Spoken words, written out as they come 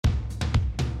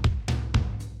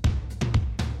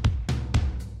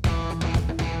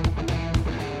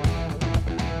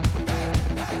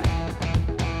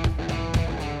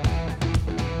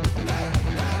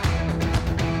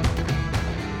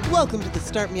Welcome to the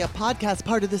Start Me Up podcast,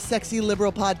 part of the Sexy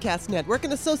Liberal Podcast Network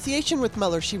in association with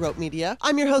Muller, She Wrote Media.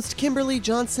 I'm your host, Kimberly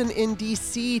Johnson in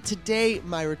D.C. Today,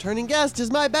 my returning guest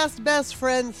is my best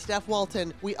friend, Steph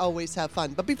Walton. We always have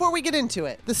fun. But before we get into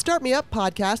it, the Start Me Up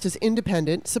podcast is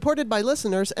independent, supported by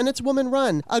listeners, and it's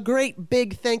woman-run. A great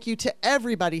big thank you to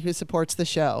everybody who supports the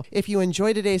show. If you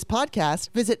enjoy today's podcast,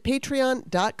 visit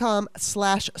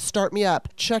patreon.com/startmeup.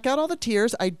 Check out all the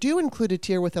tiers. I do include a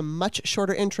tier with a much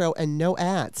shorter intro and no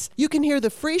ads. You can hear the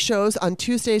free shows on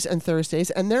Tuesdays and Thursdays,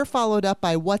 and they're followed up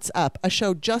by What's Up, a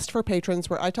show just for patrons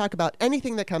where I talk about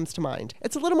anything that comes to mind.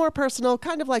 It's a little more personal,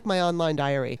 kind of like my online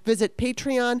diary. Visit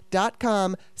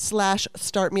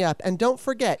patreon.com/startmeup. And don't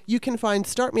forget, you can find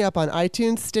Start Me Up on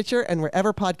iTunes, Stitcher, and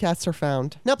wherever podcasts are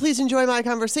found. Now please enjoy my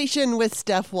conversation with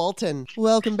Steph Walton.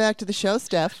 Welcome back to the show,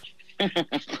 Steph.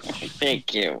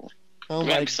 Thank you. Oh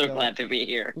I'm so glad to be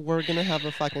here. We're going to have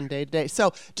a fucking day today.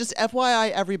 So just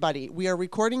FYI, everybody, we are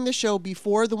recording the show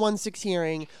before the 1-6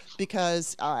 hearing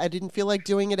because I didn't feel like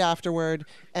doing it afterward.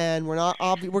 And we're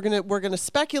going to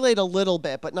speculate a little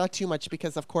bit, but not too much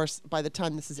because, of course, by the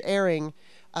time this is airing,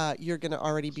 you're going to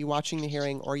already be watching the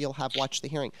hearing or you'll have watched the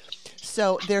hearing.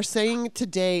 So they're saying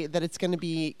today that it's going to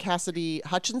be Cassidy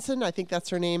Hutchinson. I think that's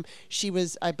her name. She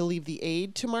was, I believe, the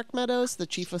aide to Mark Meadows, the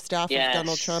chief of staff of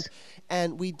Donald Trump.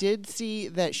 And we did see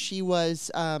that she was,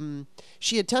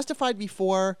 she had testified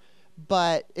before,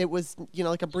 but it was,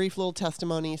 like a brief little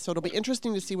testimony. So it'll be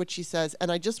interesting to see what she says.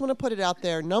 And I just want to put it out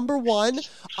there. Number one,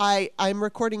 I'm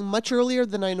recording much earlier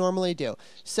than I normally do.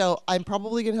 So I'm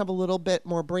probably going to have a little bit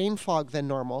more brain fog than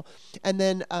normal. And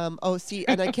then,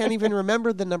 and I can't even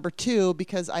remember the number two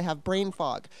because I have brain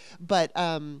fog. But,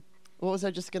 what was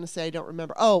I just going to say? I don't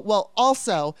remember. Oh, well,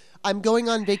 also, I'm going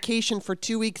on vacation for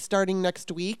 2 weeks starting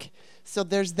next week. So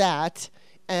there's that.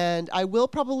 And I will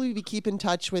probably be keep in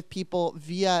touch with people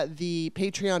via the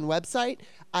Patreon website.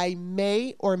 I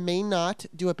may or may not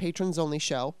do a patrons only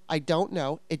show. I don't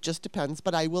know. It just depends.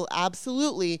 But I will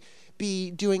absolutely be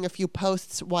doing a few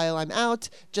posts while I'm out,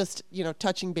 just,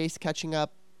 touching base, catching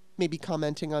up, maybe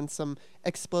commenting on some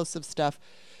explosive stuff.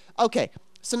 Okay.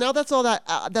 So now that's all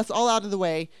out of the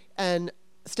way. And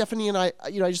Stephanie and I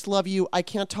just love you. I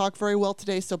can't talk very well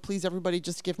today, so please, everybody,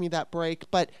 just give me that break.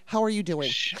 But how are you doing?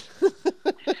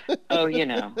 Oh,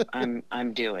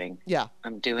 I'm doing. Yeah.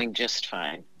 I'm doing just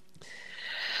fine.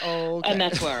 Okay. And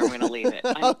that's where I'm going to leave it.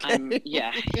 Okay.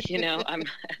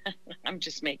 I'm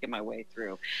just making my way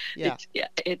through. Yeah.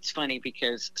 It's funny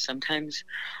because sometimes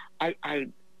I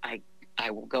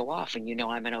will go off and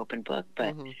I'm an open book,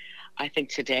 but I think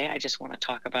today I just want to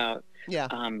talk about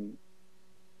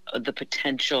the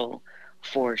potential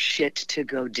for shit to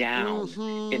go down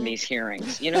in these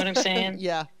hearings. You know what I'm saying?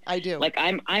 Yeah, I do. Like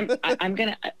I'm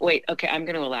gonna wait. Okay, I'm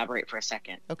gonna elaborate for a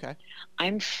second. Okay.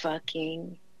 I'm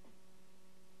fucking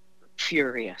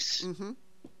furious.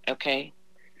 Okay.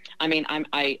 I mean,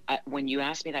 I when you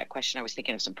asked me that question, I was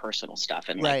thinking of some personal stuff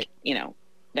and right.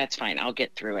 That's fine. I'll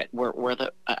get through it.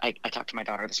 I talked to my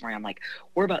daughter this morning. I'm like,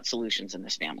 we're about solutions in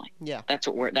this family. Yeah. That's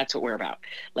what we're about.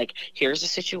 Like, here's a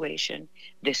situation.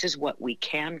 This is what we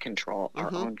can control,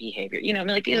 our own behavior.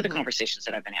 These are the conversations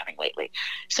that I've been having lately.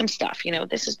 Some stuff,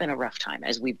 this has been a rough time,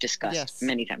 as we've discussed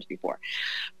many times before.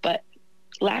 But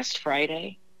last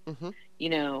Friday, I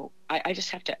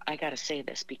got to say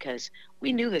this because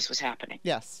we knew this was happening.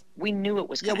 Yes. We knew it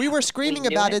was going to happen. Yeah, we were screaming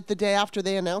about it the day after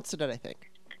they announced it, I think.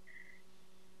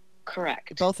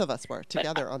 Correct. Both of us were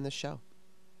together on this show.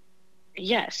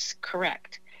 Yes,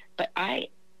 correct. But I'm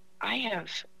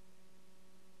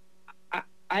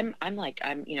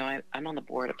on the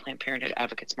board of Planned Parenthood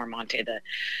Advocates Marmonte, the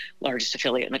largest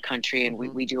affiliate in the country, and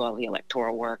we do all the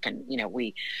electoral work, and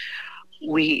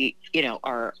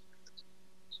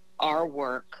our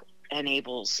work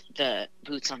enables the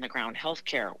boots on the ground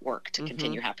healthcare work to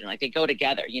continue happening. Like, they go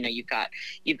together. You've got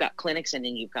clinics, and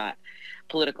then you've got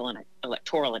political and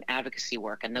electoral and advocacy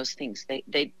work, and those things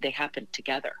they happen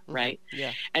together, right?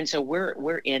 Yeah. And so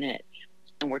we're in it,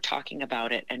 and we're talking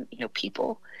about it, and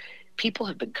people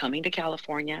have been coming to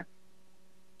California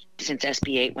since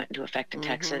SB 8 went into effect in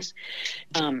Texas.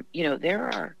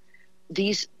 There are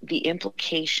the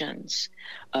implications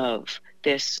of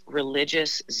this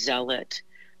religious zealot,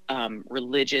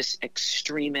 religious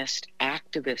extremist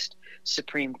activist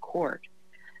Supreme Court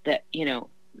that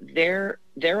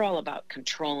they're all about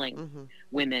controlling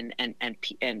women and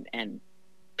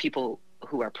people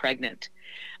who are pregnant.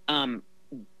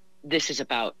 This is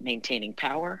about maintaining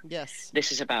power. Yes.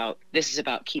 This is about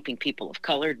keeping people of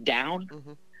color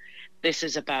down. This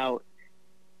is about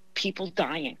people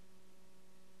dying.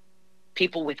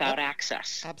 People without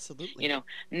access. Absolutely.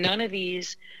 None of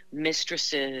these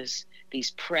mistresses,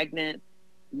 these pregnant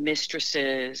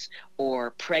mistresses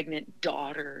or pregnant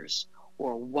daughters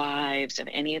or wives of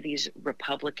any of these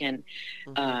Republican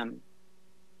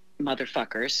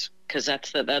motherfuckers, because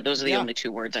those are the only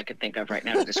two words I could think of right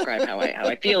now to describe how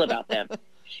I feel about them.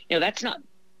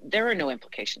 There are no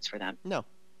implications for them. No.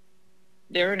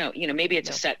 There are no, maybe it's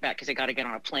a setback because they got to get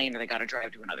on a plane or they got to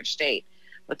drive to another state,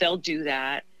 but they'll do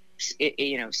that,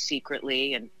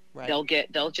 secretly, and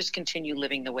they'll just continue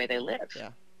living the way they live.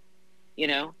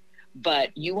 Yeah. But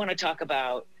you want to talk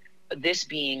about this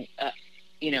being, a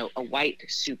white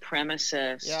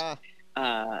supremacist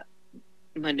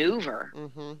maneuver,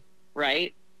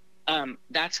 right?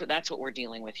 That's what we're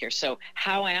dealing with here. So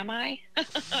how am I?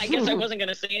 I guess I wasn't going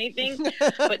to say anything,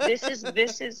 but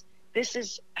this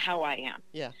is how I am.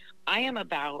 Yeah. I am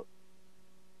about,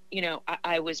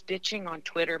 I was bitching on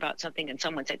Twitter about something and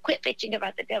someone said, quit bitching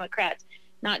about the Democrats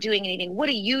not doing anything. What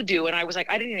do you do? And I was like,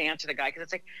 I didn't even answer the guy because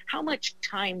it's like, how much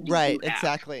time do you have? Right,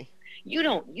 exactly. You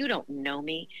don't know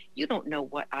me. You don't know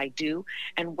what I do.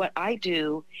 And what I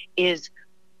do is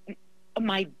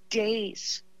my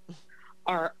days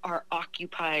are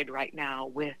occupied right now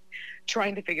with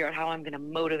trying to figure out how I'm going to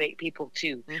motivate people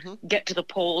to get to the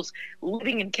polls,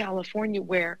 living in California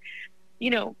where,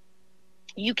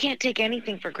 you can't take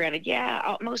anything for granted.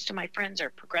 Yeah, most of my friends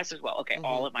are progressives. Well, okay,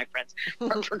 all of my friends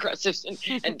are progressives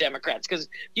and Democrats because,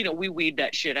 we weed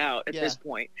that shit out at this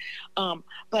point.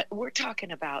 But we're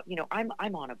talking about, I'm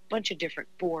on a bunch of different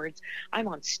boards. I'm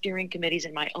on steering committees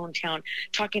in my own town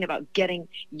talking about getting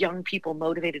young people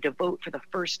motivated to vote for the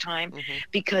first time.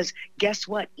 Because guess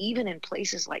what? Even in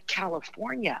places like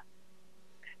California,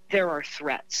 there are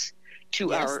threats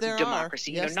to our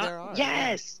democracy. Yes, there are.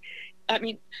 Yes. I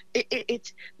mean,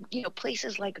 it's,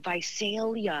 places like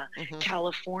Visalia,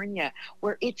 California,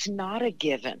 where it's not a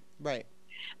given. Right.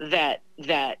 That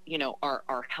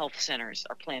our health centers,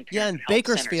 our Planned Parenthood and health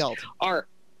Bakersfield are,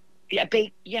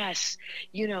 yes,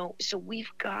 so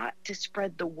we've got to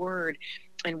spread the word,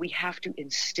 and we have to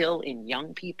instill in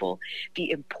young people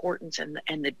the importance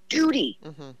and the duty.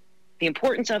 The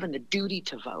importance of and the duty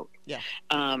to vote. Yeah.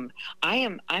 I'm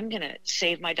going to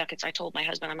save my ducats. I told my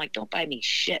husband, I'm like, don't buy me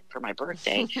shit for my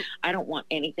birthday. I don't want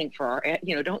anything for our,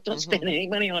 don't spend any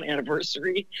money on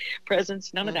anniversary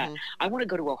presents. None of that. I want to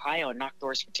go to Ohio and knock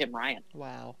doors for Tim Ryan.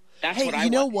 Wow. That's what I want. You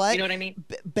know what? You know what I mean?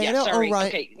 O'Ryan.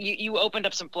 Okay, you opened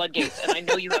up some floodgates, and I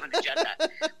know you have an agenda.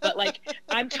 But,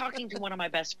 I'm talking to one of my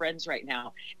best friends right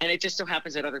now, and it just so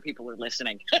happens that other people are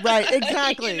listening. Right,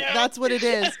 exactly. That's what it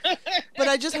is. But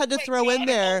I just had to throw in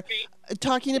there,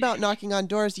 talking about knocking on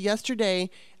doors.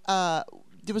 Yesterday,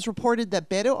 it was reported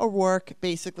that Beto O'Rourke,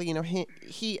 basically,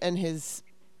 he and his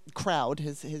crowd,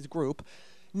 his group,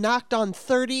 knocked on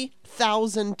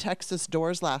 30,000 Texas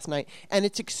doors last night. And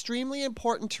it's extremely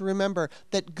important to remember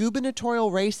that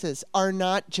gubernatorial races are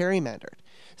not gerrymandered.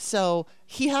 So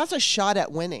he has a shot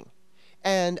at winning.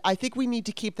 And I think we need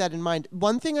to keep that in mind.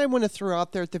 One thing I want to throw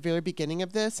out there at the very beginning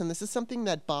of this, and this is something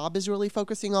that Bob is really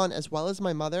focusing on as well as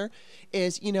my mother,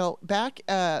 is, back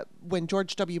when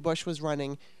George W. Bush was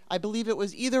running, I believe it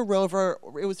was either Rove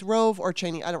or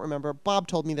Cheney. I don't remember. Bob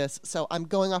told me this, so I'm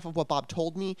going off of what Bob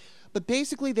told me. But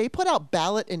basically, they put out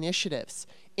ballot initiatives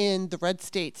in the red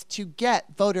states to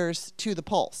get voters to the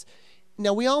polls.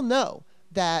 Now, we all know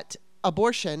that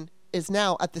abortion is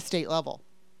now at the state level.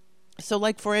 So,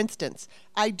 for instance,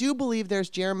 I do believe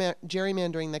there's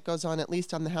gerrymandering that goes on, at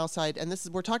least on the House side. And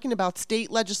we're talking about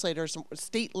state legislatures.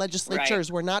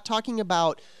 Right. We're not talking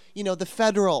about, the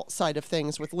federal side of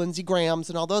things with Lindsey Graham's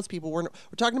and all those people. We're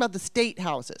talking about the state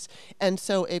houses. And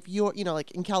so if you're,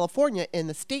 in California, in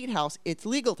the state house, it's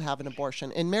legal to have an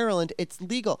abortion. In Maryland, it's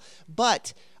legal.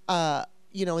 But,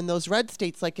 in those red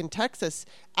states, like in Texas,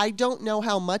 I don't know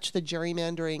how much the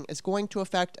gerrymandering is going to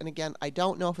affect. And again, I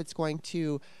don't know if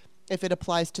it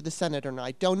applies to the Senate or not.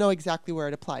 I don't know exactly where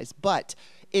it applies. But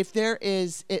if there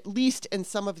is, at least in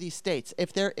some of these states,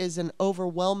 if there is an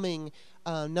overwhelming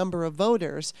number of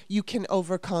voters, you can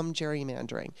overcome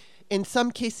gerrymandering. In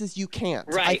some cases, you can't.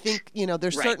 Right. I think,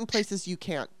 there's certain places you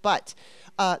can't. But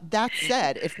that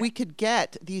said, if we could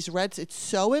get these reds, it's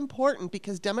so important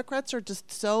because Democrats are just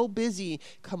so busy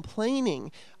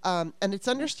complaining. And it's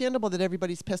understandable that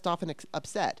everybody's pissed off and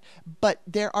upset. But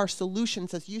there are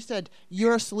solutions. As you said,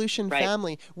 you're a solution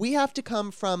family. We have to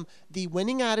come from the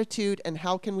winning attitude and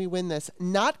how can we win this?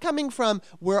 Not coming from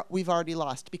where we've already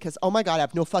lost because, oh my God, I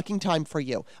have no fucking time for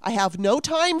you. I have no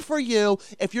time for you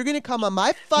if you're going to come on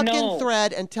my fucking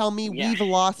thread and tell me we've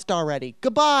lost already.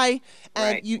 Goodbye.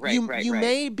 And you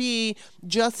may be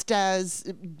just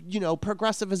as,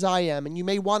 progressive as I am, and you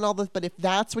may want all this, but if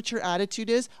that's what your attitude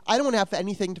is, I don't want to have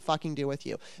anything to fucking do with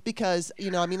you. Because,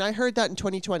 I heard that in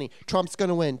 2020, Trump's going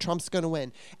to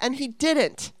win. And he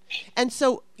didn't. And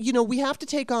so, we have to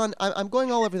take on, I'm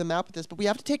going all over the map with this, but we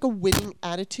have to take a winning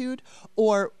attitude,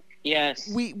 or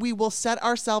we will set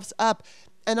ourselves up.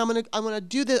 And I'm gonna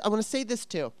do this. I want to say this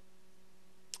too.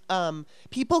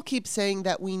 People keep saying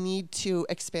that we need to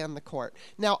expand the court.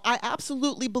 Now, I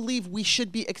absolutely believe we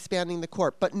should be expanding the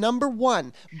court. But number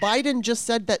one, Biden just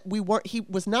said that he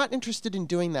was not interested in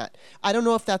doing that. I don't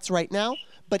know if that's right now,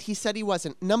 but he said he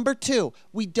wasn't. Number two,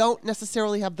 we don't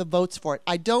necessarily have the votes for it.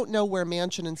 I don't know where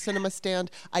Manchin and Sinema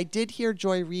stand. I did hear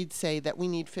Joy Reid say that we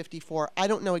need 54. I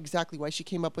don't know exactly why she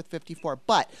came up with 54.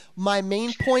 But my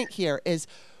main point here is,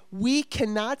 we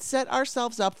cannot set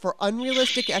ourselves up for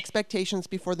unrealistic expectations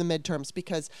before the midterms,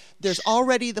 because there's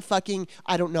already the fucking,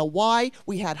 I don't know why,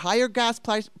 we had higher gas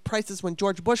prices when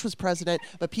George Bush was president,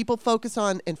 but people focus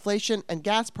on inflation and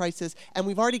gas prices, and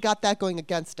we've already got that going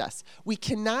against us. We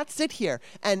cannot sit here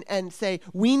and say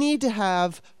we need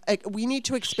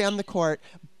to expand the court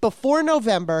before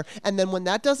November, and then when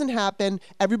that doesn't happen,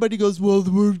 everybody goes, well,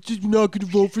 we're just not going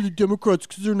to vote for the Democrats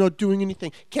because they're not doing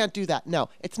anything. Can't do that. No,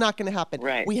 it's not going to happen.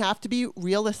 Right. We have to be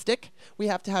realistic. We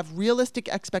have to have realistic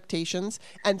expectations,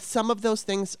 and some of those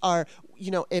things are,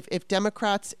 if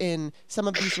Democrats in some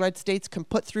of these red states can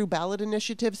put through ballot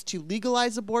initiatives to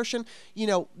legalize abortion,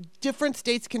 different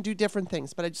states can do different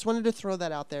things. But I just wanted to throw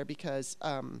that out there because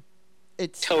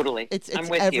it's totally. It's I'm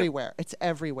with everywhere. you. It's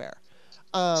everywhere.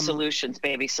 Solutions,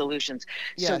 baby, solutions.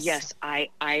 Yes. So yes,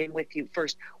 I'm with you.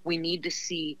 First, we need to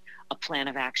see a plan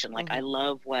of action. Like, I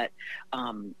love what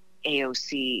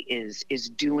AOC is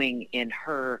doing in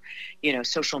her,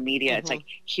 social media. It's like,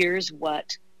 here's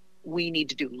what we need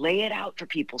to do. Lay it out for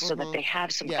people so that they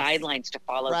have some guidelines to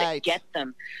follow that get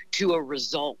them to a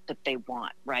result that they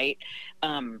want, right?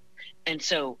 And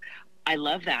so I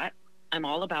love that. I'm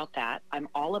all about that. I'm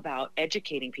all about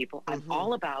educating people. I'm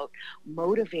all about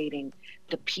motivating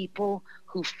the people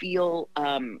who feel,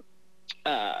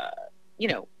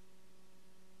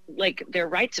 like their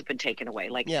rights have been taken away.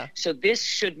 So this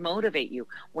should motivate you.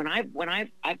 When I've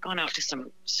gone out to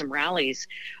some rallies,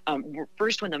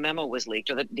 first when the memo was leaked,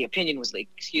 or the opinion was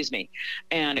leaked, excuse me,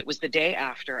 and it was the day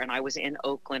after, and I was in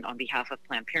Oakland on behalf of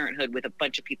Planned Parenthood with a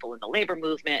bunch of people in the labor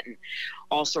movement and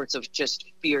all sorts of just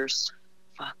fierce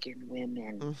fucking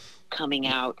women coming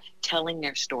out, telling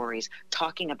their stories,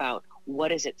 talking about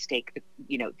what is at stake,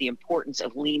 the importance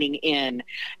of leaning in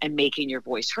and making your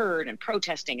voice heard and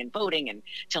protesting and voting and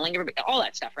telling everybody all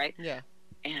that stuff, right? Yeah.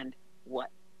 And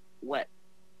what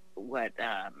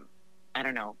I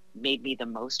don't know, made me the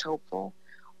most hopeful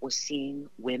was seeing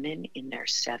women in their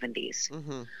 70s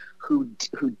who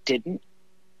didn't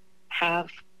have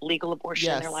legal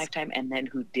abortion in their lifetime, and then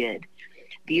who did.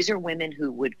 These are women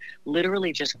who would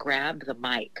literally just grab the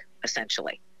mic,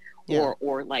 essentially,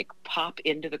 or like pop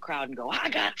into the crowd and go, I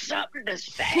got something to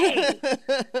say.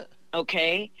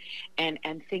 Okay. And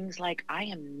things like, I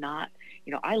am not,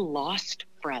 I lost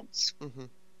friends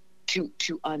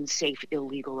to unsafe,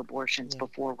 illegal abortions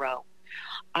before Roe.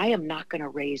 I am not going to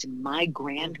raise my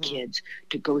grandkids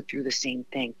to go through the same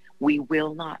thing. We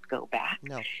will not go back.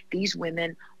 No. These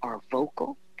women are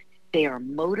vocal. They are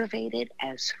motivated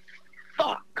as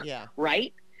fuck,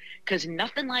 right? Because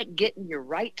nothing like getting your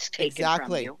rights taken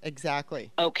from you.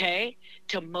 Exactly. Okay,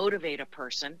 to motivate a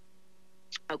person.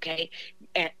 Okay,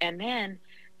 and then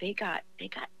they got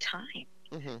time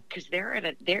because they're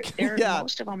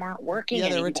most of them aren't working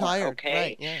anymore. They're retired. Okay,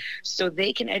 right, yeah. So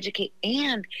they can educate,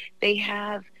 and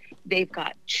they've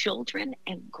got children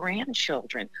and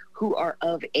grandchildren who are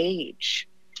of age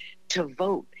to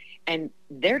vote, and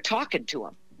they're talking to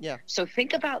them. Yeah. So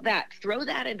think about that. Throw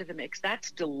that into the mix.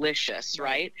 That's delicious,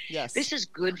 right? Yes. This is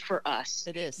good for us.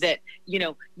 It is. That,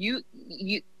 you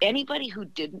anybody who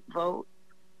didn't vote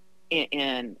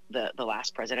in the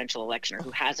last presidential election, or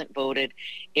who hasn't voted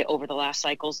over the last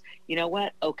cycles, you know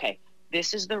what? Okay.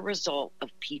 This is the result of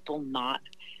people not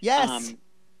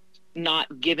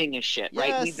giving a shit,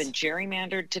 right? We've been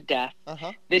gerrymandered to death.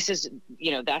 This is,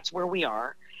 that's where we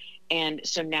are. And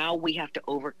so now we have to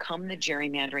overcome the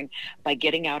gerrymandering by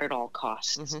getting out at all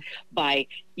costs, by,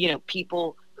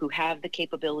 people who have the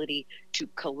capability to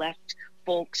collect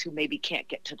folks who maybe can't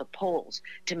get to the polls,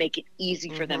 to make it easy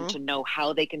for them to know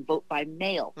how they can vote by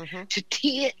mail, to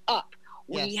tee it up.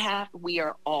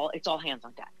 It's all hands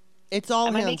on deck. It's all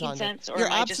am hands I on making sense, deck. or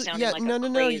am I just sounding like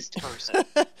a crazed person?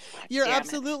 You're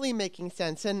absolutely making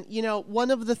sense. And,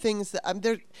 one of the things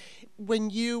that when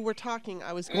you were talking,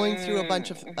 I was going through a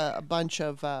bunch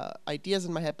of ideas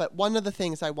in my head. But one of the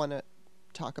things I want to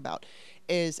talk about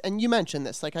is, and you mentioned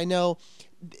this, like I know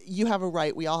you have a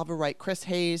right, we all have a right. Chris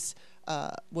Hayes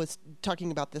was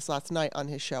talking about this last night on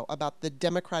his show about the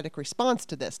Democratic response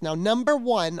to this. Now, number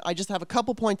one, I just have a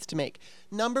couple points to make.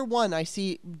 Number one, I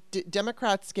see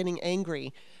Democrats getting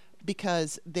angry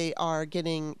because they are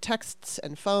getting texts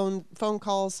and phone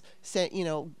calls,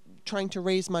 trying to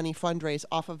raise money, fundraise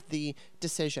off of the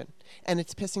decision, and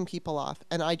it's pissing people off.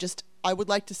 And I would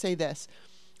like to say this.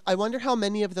 I wonder how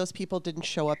many of those people didn't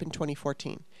show up in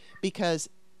 2014, because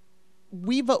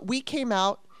we came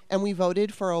out and we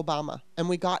voted for Obama and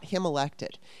we got him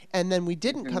elected. And then we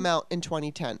didn't come out in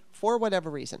 2010 for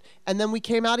whatever reason. And then we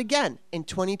came out again in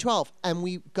 2012 and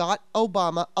we got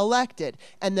Obama elected.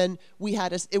 And then we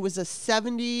had it was a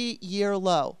 70-year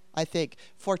low, I think,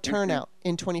 for turnout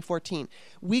in 2014.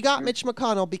 We got Mitch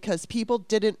McConnell because people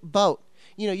didn't vote.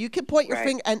 You can point your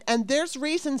finger, and there's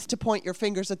reasons to point your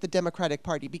fingers at the Democratic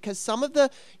Party, because some of the,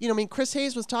 Chris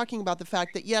Hayes was talking about the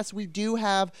fact that, yes, we do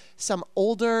have some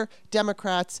older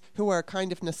Democrats who are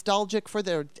kind of nostalgic for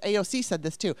their, AOC said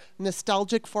this too,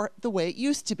 nostalgic for the way it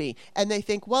used to be. And they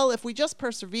think, well, if we just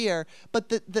persevere, but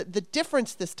the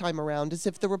difference this time around is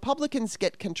if the Republicans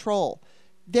get control,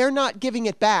 they're not giving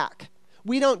it back.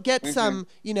 We don't get some,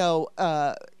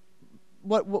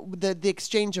 the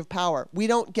exchange of power. We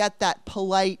don't get that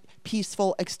polite,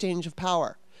 peaceful exchange of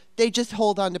power. They just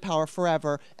hold on to power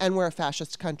forever, and we're a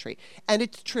fascist country. And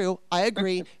it's true. I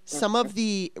agree. Some of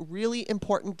the really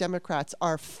important Democrats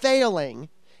are failing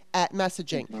at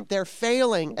messaging. They're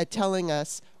failing at telling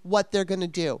us what they're going to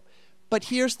do. But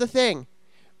here's the thing.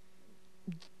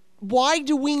 Why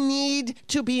do we need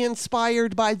to be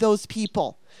inspired by those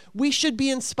people? We should be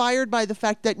inspired by the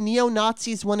fact that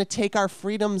neo-Nazis want to take our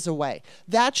freedoms away.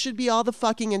 That should be all the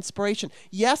fucking inspiration.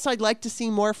 Yes, I'd like to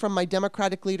see more from my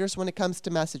Democratic leaders when it comes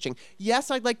to messaging. Yes,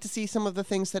 I'd like to see some of the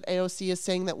things that AOC is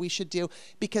saying that we should do,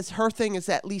 because her thing is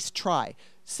at least try.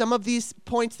 Some of these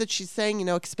points that she's saying,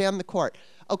 expand the court.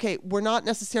 Okay, we're not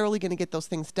necessarily going to get those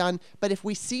things done, but if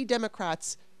we see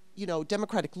Democrats,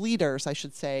 Democratic leaders, I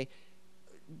should say,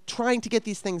 trying to get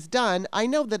these things done, I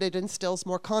know that it instills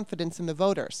more confidence in the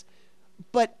voters.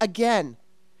 But again,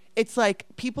 it's like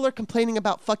people are complaining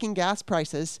about fucking gas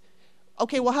prices.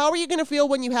 Okay, well, how are you going to feel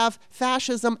when you have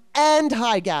fascism and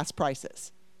high gas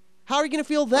prices? How are you going to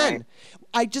feel then?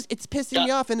 Right. It's pissing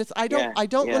me off, and I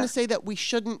don't want to say that we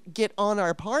shouldn't get on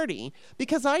our party,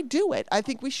 because I do it. I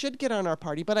think we should get on our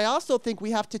party, but I also think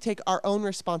we have to take our own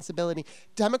responsibility.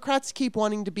 Democrats keep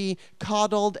wanting to be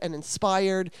coddled and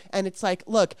inspired, and it's like,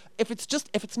 look, if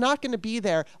it's not going to be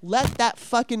there, let that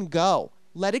fucking go.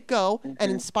 Let it go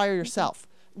and inspire yourself.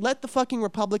 Let the fucking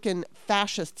Republican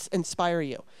fascists inspire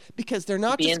you, because they're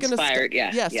not just going to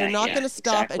they're not going to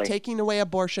stop at taking away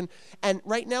abortion. And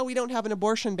right now we don't have an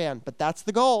abortion ban, but that's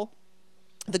the goal.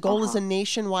 The goal is a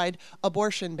nationwide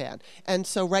abortion ban. And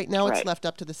so right now it's left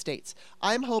up to the states.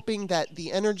 I'm hoping that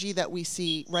the energy that we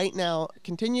see right now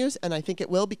continues, and I think it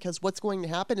will, because what's going to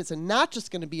happen is not just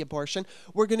going to be abortion.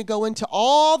 We're going to go into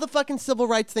all the fucking civil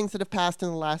rights things that have passed in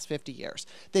the last 50 years.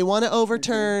 They want to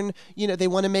overturn, they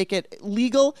want to make it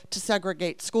legal to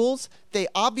segregate schools. They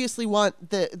obviously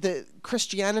want the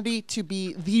Christianity to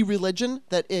be the religion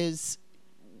that is,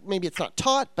 maybe it's not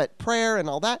taught, but prayer and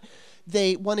all that.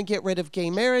 They want to get rid of gay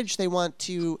marriage. They want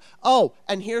to,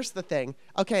 and here's the thing.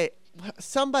 Okay,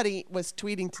 somebody was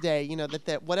tweeting today,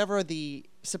 that whatever the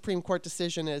Supreme Court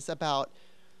decision is about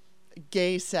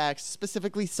gay sex,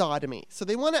 specifically sodomy. So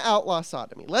they want to outlaw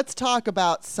sodomy. Let's talk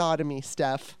about sodomy,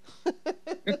 Steph.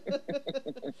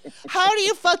 How do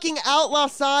you fucking outlaw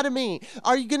sodomy?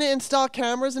 Are you going to install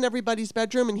cameras in everybody's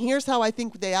bedroom? And here's how I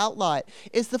think they outlaw it,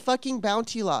 is the fucking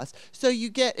bounty laws. So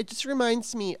it just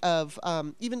reminds me of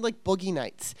even like Boogie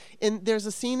Nights. And there's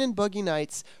a scene in Boogie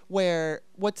Nights where,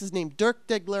 what's his name? Dirk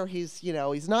Diggler,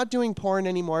 he's not doing porn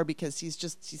anymore because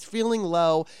he's feeling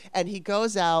low, and he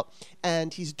goes out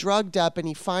and he's drugged up and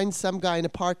he finds some guy in a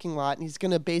parking lot and he's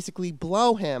going to basically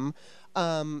blow him,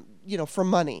 for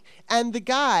money. And the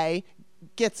guy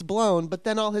gets blown, but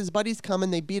then all his buddies come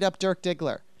and they beat up Dirk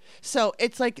Diggler. So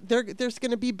it's like there's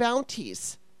going to be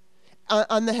bounties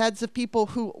on the heads of people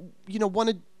who, want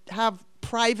to have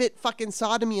private fucking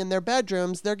sodomy in their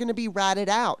bedrooms. They're going to be ratted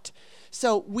out.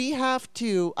 So we have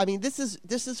to, this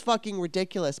is fucking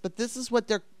ridiculous, but this is what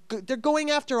they're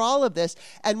going after all of this.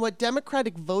 And what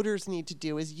Democratic voters need to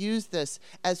do is use this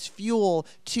as fuel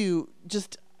to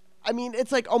just,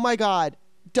 it's like, oh my God,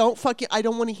 I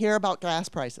don't want to hear about gas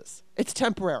prices. It's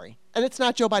temporary. And it's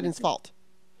not Joe Biden's fault.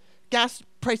 Gas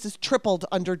prices tripled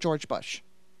under George Bush.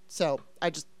 So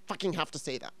fucking have to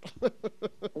say that.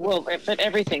 Well, but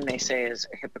everything they say is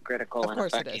hypocritical Of and a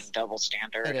course it fucking is. double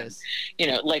standard. It and, is. You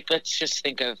know, like, let's just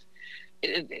think of,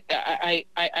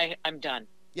 I'm done.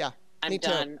 Yeah, I'm me too.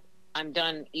 done. I'm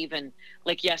done. Even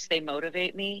like, yes, they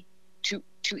motivate me to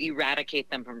eradicate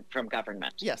them from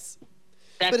government. Yes.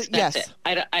 That's yes.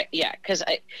 it. Yeah, because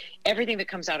everything that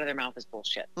comes out of their mouth is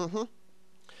bullshit. Mm-hmm.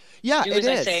 Yeah, do it as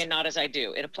I is. say and not as I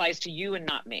do. It applies to you and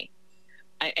not me.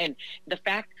 And the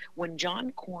fact when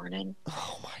John Cornyn,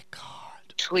 oh my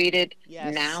God, tweeted,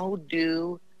 yes. now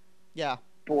do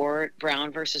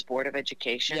Brown versus Board of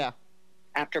Education. Yeah.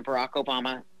 After Barack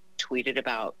Obama tweeted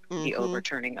about the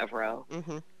overturning of Roe,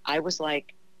 I was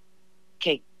like,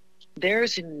 okay,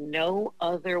 there's no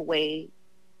other way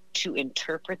to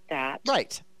interpret that.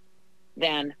 Right.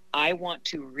 Then I want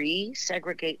to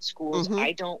re-segregate schools.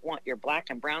 I don't want your black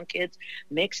and brown kids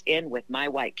mixed in with my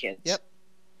white kids. Yep.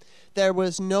 There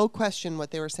was no question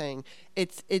what they were saying.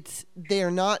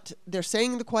 They're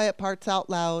saying the quiet parts out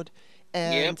loud.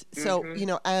 And so, you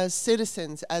know, as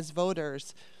citizens, as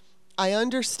voters, I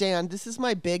understand this is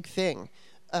my big thing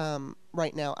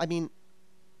right now. I mean,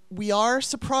 we are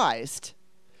surprised,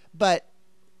 but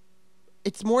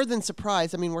it's more than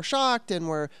surprise. I mean, we're shocked and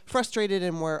we're frustrated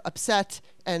and we're upset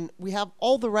and we have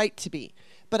all the right to be.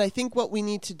 But I think what we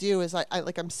need to do is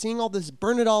I'm seeing all this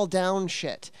burn it all down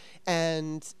shit.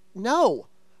 And no,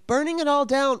 burning it all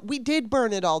down. We did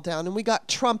burn it all down and we got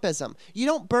Trumpism. You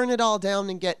don't burn it all down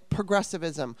and get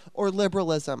progressivism or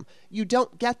liberalism. You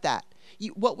don't get that.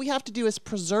 What we have to do is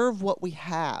preserve what we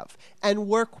have and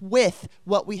work with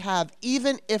what we have,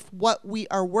 even if what we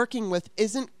are working with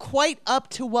isn't quite up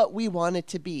to what we want it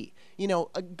to be. You know,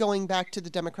 going back to the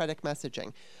Democratic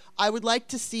messaging. I would like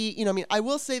to see, you know, I mean, I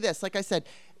will say this, like I said,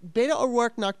 Beto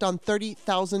O'Rourke knocked on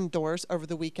 30,000 doors over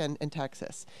the weekend in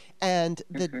Texas. And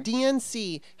the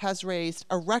DNC has raised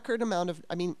a record amount of,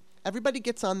 I mean, everybody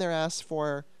gets on their ass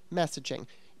for messaging.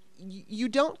 You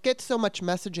don't get so much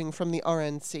messaging from the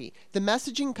RNC. The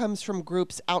messaging comes from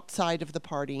groups outside of the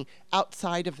party,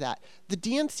 outside of that. The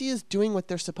DNC is doing what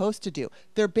they're supposed to do.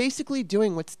 They're basically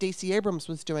doing what Stacey Abrams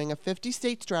was doing, a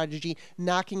 50-state strategy,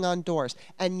 knocking on doors.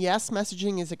 And yes,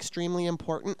 messaging is extremely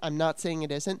important. I'm not saying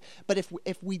it isn't. But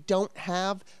if we don't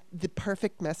have the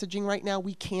perfect messaging right now,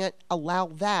 we can't allow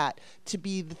that to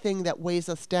be the thing that weighs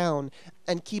us down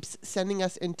and keeps sending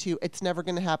us into it's never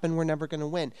going to happen, we're never going to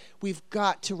win. We've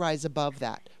got to rise above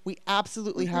that. We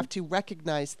absolutely have to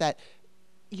recognize that,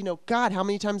 you know, God, how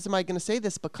many times am I going to say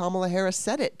this? But Kamala Harris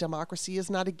said it. Democracy is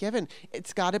not a given.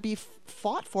 It's got to be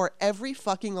fought for every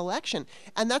fucking election.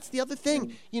 And that's the other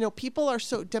thing. You know,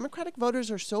 Democratic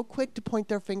voters are so quick to point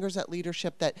their fingers at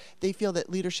leadership that they feel that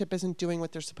leadership isn't doing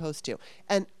what they're supposed to.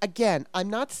 And again, I'm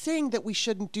not saying that we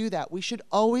shouldn't do that. We should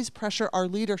always pressure our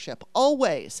leadership,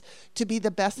 always, to be the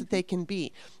best that they can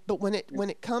be. But when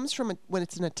it comes from when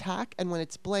it's an attack and when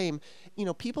it's blame, you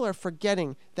know, people are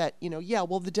forgetting that, you know, yeah,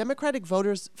 well, the Democratic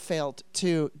voters failed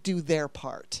to do their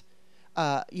part,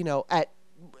 you know,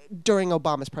 during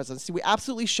Obama's presidency. We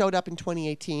absolutely showed up in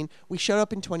 2018. We showed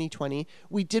up in 2020.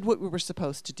 We did what we were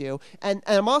supposed to do. And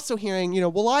I'm also hearing, you know,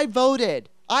 well, I voted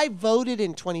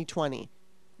in 2020.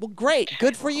 Well, great.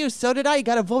 Good for you. So did I. You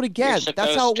got to vote again.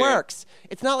 That's how it works.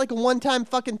 It's not like a one-time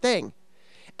fucking thing.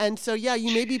 And so, yeah,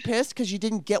 you may be pissed because you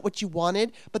didn't get what you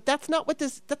wanted, but that's not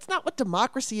what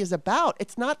democracy is about.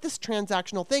 It's not this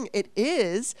transactional thing. It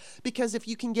is because if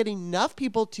you can get enough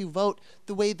people to vote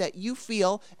the way that you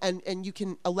feel and you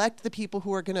can elect the people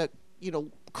who are going to, you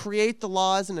know, create the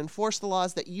laws and enforce the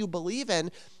laws that you believe in,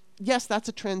 yes, that's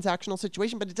a transactional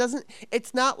situation, but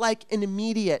it's not like an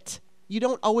immediate. You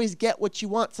don't always get what you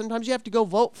want. Sometimes you have to go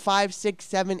vote 5, 6,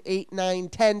 7, 8, 9,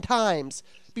 10 times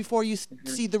before you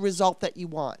see the result that you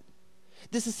want.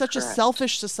 This is such a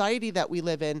selfish society that we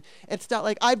live in. It's not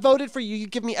like, I voted for you, you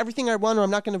give me everything I want, or I'm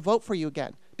not going to vote for you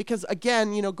again. Because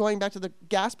again, you know, going back to the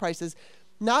gas prices,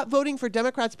 not voting for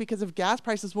Democrats because of gas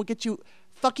prices will get you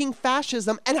fucking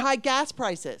fascism and high gas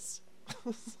prices.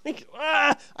 Like,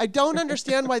 I don't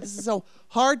understand why this is so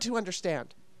hard to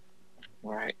understand.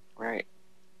 Right.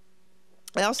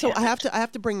 I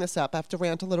have to bring this up. I have to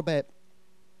rant a little bit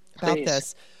about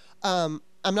this.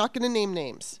 I'm not going to name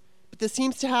names, but this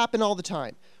seems to happen all the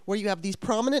time, where you have these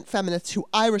prominent feminists who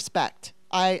I respect.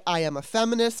 I am a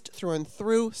feminist through and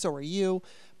through, so are you.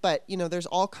 But, you know, there's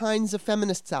all kinds of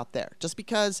feminists out there. Just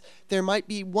because there might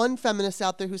be one feminist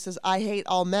out there who says, I hate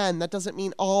all men, that doesn't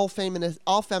mean all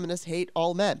feminists hate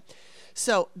all men.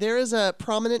 So there is a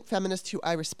prominent feminist who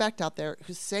I respect out there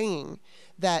who's saying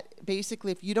that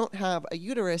basically if you don't have a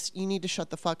uterus, you need to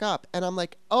shut the fuck up. And I'm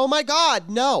like, oh my God,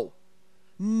 no.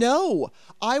 No,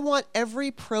 I want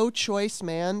every pro-choice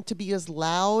man to be as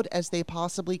loud as they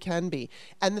possibly can be.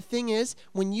 And the thing is,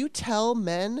 when you tell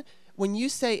men, when you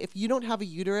say, if you don't have a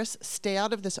uterus, stay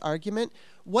out of this argument,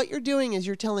 what you're doing is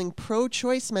you're telling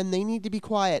pro-choice men they need to be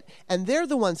quiet, and they're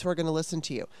the ones who are going to listen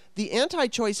to you. The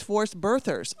anti-choice forced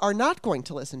birthers are not going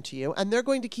to listen to you, and they're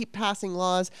going to keep passing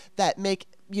laws that make,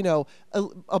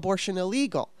 abortion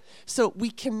illegal. So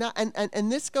we cannot,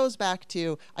 and this goes back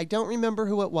to, I don't remember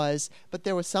who it was, but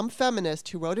there was some feminist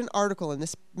who wrote an article, and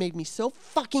this made me so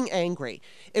fucking angry.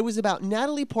 It was about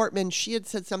Natalie Portman. She had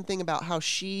said something about how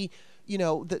she,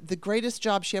 the greatest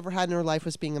job she ever had in her life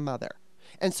was being a mother.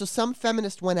 And so some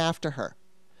feminist went after her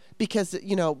because,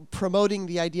 promoting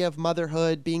the idea of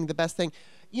motherhood being the best thing.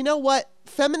 You know what?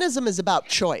 Feminism is about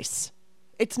choice.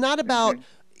 It's not about...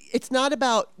 It's not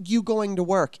about you going to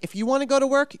work. If you want to go to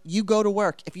work, you go to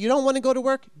work. If you don't want to go to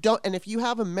work, don't. And if you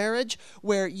have a marriage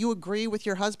where you agree with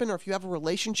your husband, or if you have a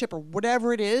relationship or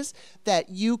whatever it is that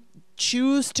you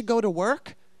choose to go to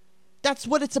work, that's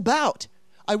what it's about.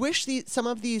 I wish some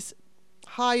of these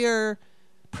higher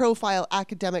profile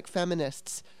academic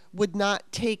feminists would not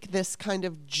take this kind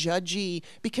of judgy,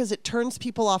 because it turns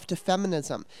people off to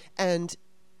feminism. And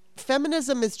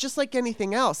feminism is just like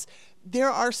anything else.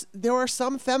 There are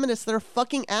some feminists that are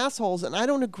fucking assholes, and I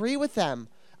don't agree with them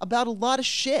about a lot of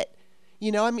shit.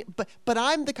 But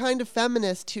I'm the kind of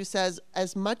feminist who says,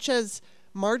 as much as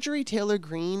Marjorie Taylor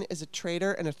Greene is a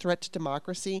traitor and a threat to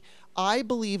democracy, I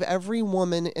believe every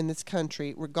woman in this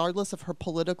country, regardless of her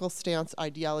political stance,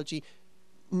 ideology,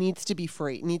 needs to be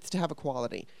free, needs to have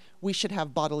equality. We should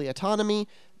have bodily autonomy.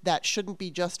 That shouldn't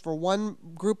be just for one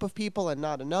group of people and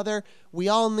not another. We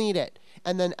all need it.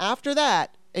 And then after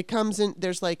that, it comes in,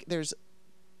 there's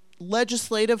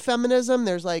legislative feminism.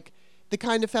 There's the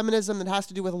kind of feminism that has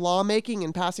to do with lawmaking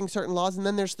and passing certain laws. And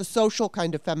then there's the social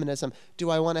kind of feminism. Do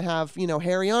I want to have,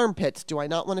 hairy armpits? Do I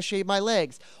not want to shave my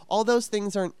legs? All those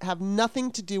things have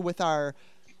nothing to do with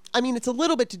it's a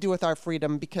little bit to do with our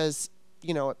freedom, because,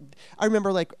 I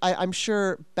remember I'm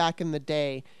sure back in the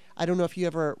day, I don't know if you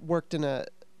ever worked in a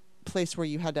place where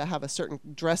you had to have a certain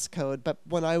dress code, but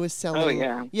when I was selling,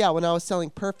 when I was selling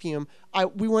perfume,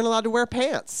 we weren't allowed to wear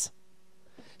pants.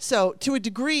 So to a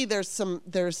degree, there's some,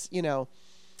 I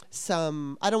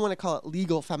don't want to call it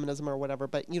legal feminism or whatever,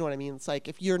 but you know what I mean? It's like,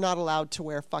 if you're not allowed to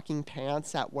wear fucking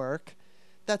pants at work,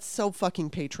 that's so fucking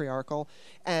patriarchal.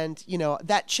 And,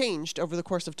 that changed over the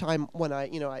course of time when I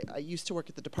used to work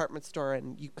at the department store,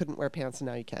 and you couldn't wear pants, and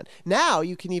now you can. Now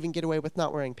you can even get away with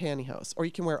not wearing pantyhose, or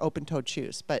you can wear open-toed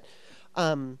shoes. But,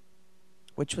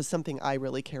 which was something I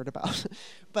really cared about.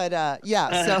 But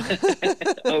so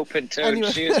open-toed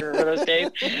shoes were those days.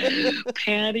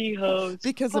 Pantyhose.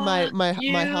 Because of my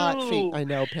hot feet. I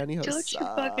know, pantyhose. Don't suck. you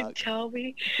fucking tell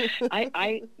me.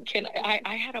 I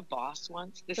had a boss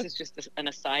once. This is just an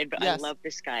aside, but yes. I love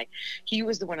this guy. He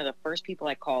was one of the first people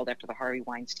I called after the Harvey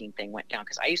Weinstein thing went down,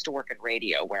 because I used to work in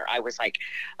radio where I was like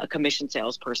a commission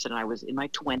salesperson. I was in my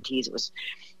 20s. It was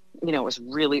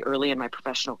really early in my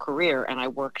professional career, and I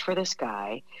worked for this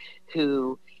guy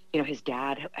who, his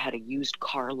dad had a used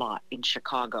car lot in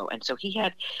Chicago, and so he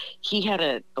had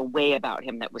a way about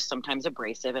him that was sometimes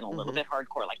abrasive and a little bit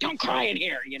hardcore, like, don't cry in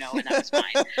here, and that was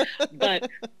fine. But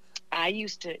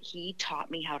he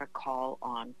taught me how to call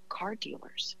on car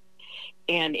dealers,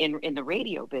 and in the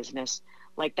radio business,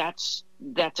 like that's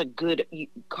a good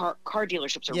car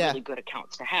dealerships are really good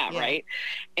accounts to have, right?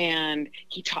 And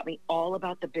he taught me all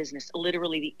about the business,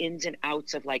 literally the ins and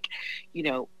outs of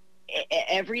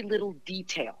every little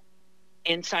detail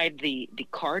inside the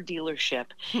car dealership.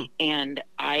 And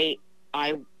I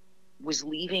was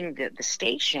leaving the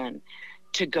station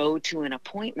to go to an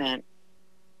appointment,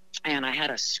 and I had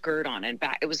a skirt on, and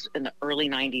it was in the early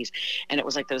 90s, and it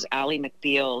was like those Ally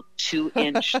McBeal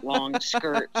 2-inch long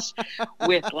skirts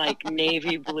with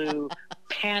navy blue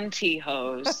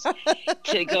pantyhose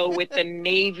to go with the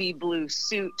navy blue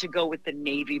suit to go with the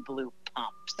navy blue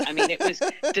pumps. I mean, it was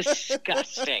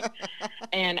disgusting.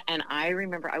 And I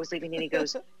remember I was leaving, and he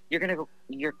goes,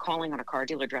 you're calling on a car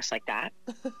dealer dressed like that?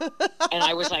 And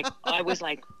I was like,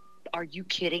 are you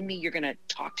kidding me? You're going to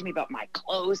talk to me about my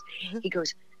clothes? He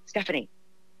goes, Stephanie,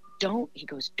 don't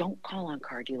call on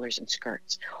car dealers in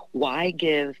skirts. Why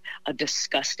give a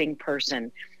disgusting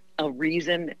person a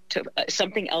reason to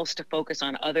something else to focus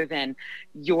on other than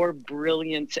your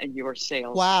brilliance and your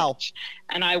sales pitch?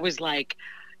 And I was like,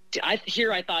 I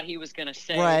thought he was going to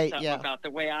say something about the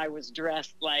way I was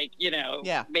dressed,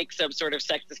 make some sort of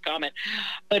sexist comment.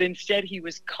 But instead he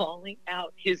was calling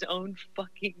out his own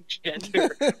fucking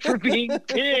gender for being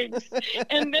pigs,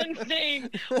 and then saying,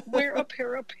 wear a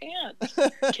pair of pants.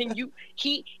 Can you,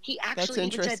 he actually That's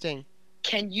interesting.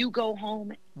 can you go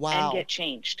home Wow. and get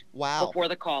changed Wow. before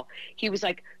the call? He was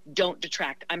like, don't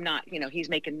detract. I'm not, he's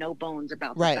making no bones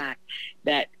about the Right. fact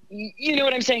that, you know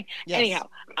what I'm saying? Yes. Anyhow,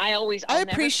 I'll I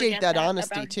appreciate never that forget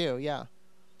honesty too. Yeah.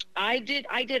 I did.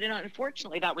 And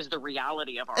unfortunately that was the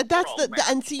reality of our That's world.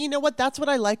 and see, you know what? That's what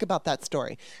I like about that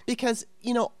story, because,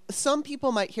 some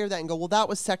people might hear that and go, well, that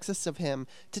was sexist of him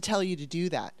to tell you to do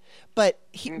that. But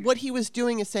what he was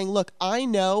doing is saying, look, I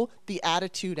know the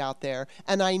attitude out there,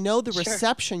 and I know the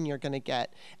reception you're going to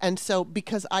get. And so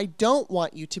because I don't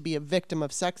want you to be a victim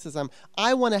of sexism,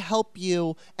 I want to help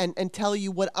you and tell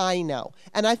you what I know.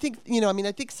 And I think,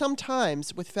 I think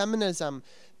sometimes with feminism,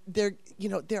 there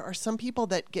are some people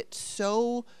that get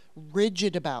so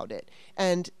rigid about it,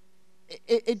 and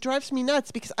it drives me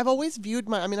nuts, because I've always viewed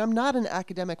I'm not an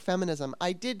academic feminism.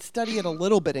 I did study it a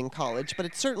little bit in college, but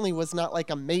it certainly was not like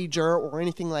a major or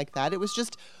anything like that. It was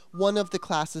just one of the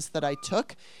classes that I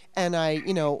took, and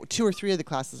 2 or 3 of the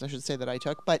classes I should say that I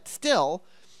took, but still,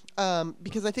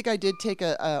 because I think I did take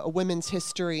a women's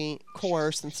history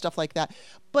course and stuff like that.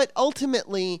 But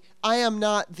ultimately, I am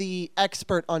not the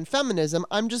expert on feminism.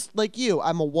 I'm just like you.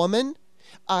 I'm a woman.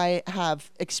 I have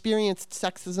experienced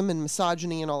sexism and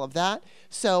misogyny and all of that.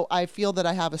 So I feel that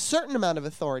I have a certain amount of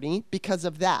authority because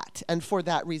of that, and for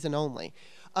that reason only.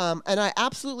 And I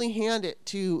absolutely hand it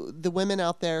to the women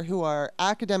out there who are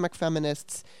academic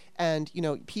feminists, and,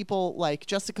 people like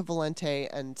Jessica Valente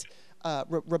and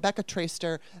Rebecca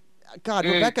Traister. God,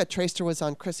 Rebecca Traister was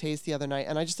on Chris Hayes the other night,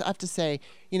 and I just have to say,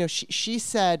 she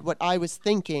said what I was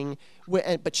thinking,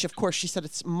 but she, of course, she said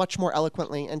it much more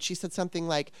eloquently, and she said something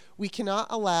like, we cannot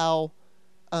allow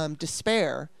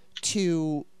despair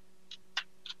to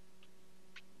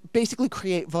basically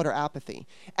create voter apathy.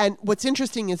 And what's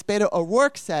interesting is Beto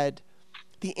O'Rourke said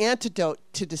the antidote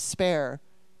to despair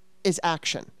is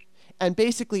action. And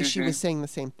basically she was saying the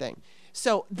same thing.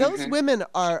 So those women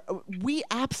we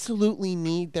absolutely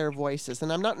need their voices.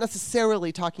 And I'm not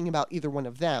necessarily talking about either one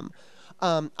of them.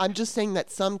 I'm just saying that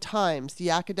sometimes the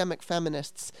academic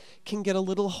feminists can get a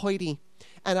little hoity.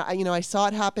 And I saw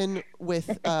it happen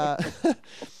with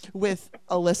with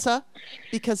Alyssa,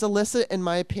 because Alyssa, in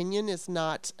my opinion, is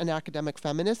not an academic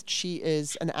feminist. She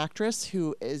is an actress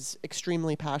who is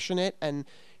extremely passionate, and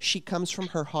she comes from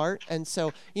her heart. And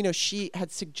so, she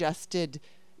had suggested,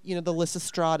 the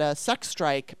Lysistrata sex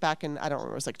strike back in, I don't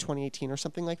remember, it was like 2018 or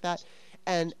something like that.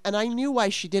 And I knew why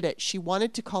she did it. She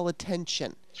wanted to call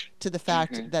attention to the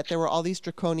fact that there were all these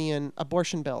draconian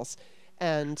abortion bills.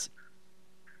 And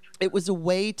it was a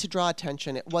way to draw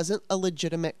attention. It wasn't a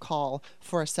legitimate call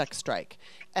for a sex strike.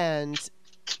 And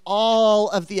all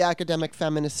of the academic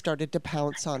feminists started to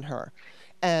pounce on her.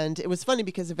 And it was funny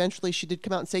because eventually she did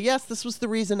come out and say, yes, this was the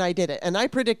reason I did it. And I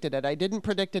predicted it. I didn't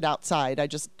predict it outside. I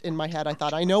just, in my head, I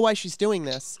thought, I know why she's doing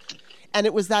this. And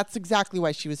that's exactly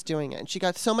why she was doing it. And she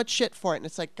got so much shit for it. And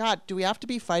it's like, God, do we have to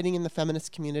be fighting in the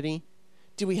feminist community?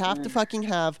 Do we have to fucking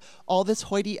have all this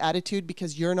hoity attitude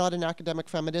because you're not an academic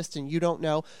feminist and you don't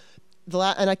know?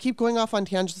 And I keep going off on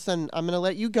tangents, and I'm going to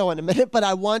let you go in a minute, but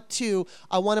I want to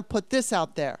put this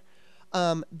out there.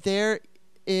 There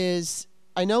is,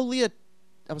 I know Leah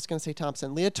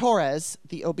Torres,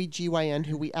 the OBGYN,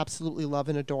 who we absolutely love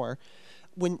and adore.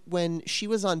 When she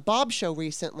was on Bob's show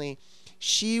recently,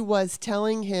 she was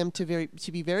telling him to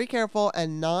be very careful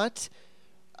and not,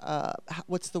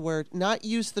 not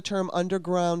use the term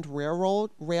underground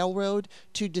railroad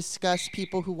to discuss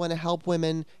people who want to help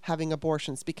women having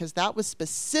abortions, because that was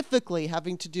specifically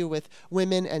having to do with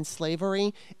women and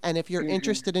slavery. And if you're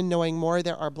interested in knowing more,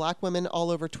 there are black women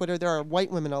all over Twitter. There are white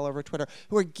women all over Twitter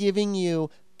who are giving you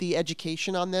the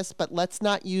education on this, but let's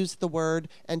not use the word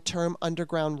and term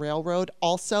underground railroad.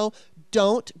 Also,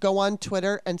 don't go on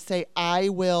Twitter and say, I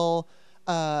will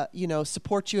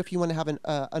support you if you want to have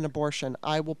an abortion.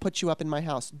 I will put you up in my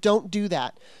house. Don't do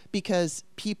that, because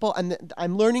people, and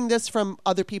I'm learning this from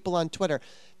other people on Twitter,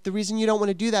 the reason you don't want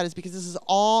to do that is because this is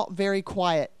all very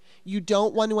quiet. You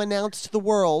don't want to announce to the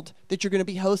world that you're going to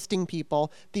be hosting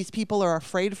people. These people are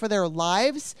afraid for their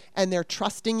lives, and they're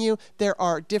trusting you.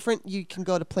 You can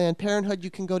go to Planned Parenthood,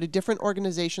 you can go to different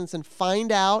organizations and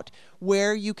find out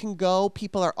where you can go.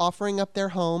 People are offering up their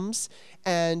homes,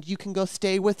 and you can go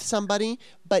stay with somebody,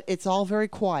 but it's all very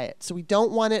quiet. So we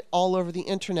don't want it all over the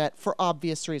internet for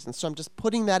obvious reasons. So I'm just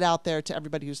putting that out there to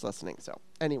everybody who's listening. So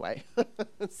anyway,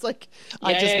 it's like,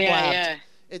 I just blabbed. Yeah.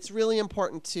 It's really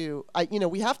important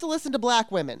we have to listen to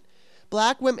black women,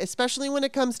 especially when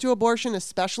it comes to abortion,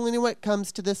 especially when it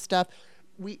comes to this stuff.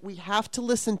 We have to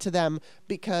listen to them,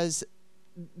 because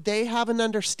they have an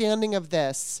understanding of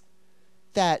this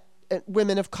that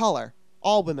women of color,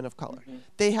 all women of color,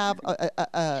 they have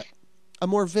a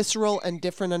more visceral and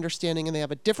different understanding, and they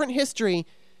have a different history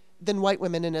than white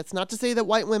women. And it's not to say that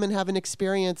white women haven't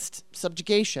experienced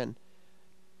subjugation,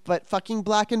 but fucking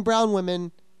black and brown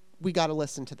women, we got to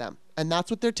listen to them. And that's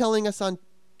what they're telling us on,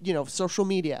 social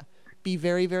media. Be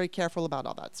very, very careful about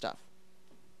all that stuff.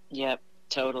 Yep,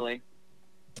 totally.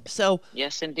 So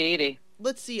yes, indeedy.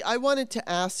 Let's see. I wanted to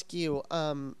ask you.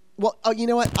 You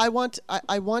know what? I want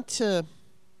to.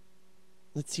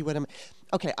 Let's see what I'm.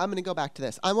 Okay, I'm going to go back to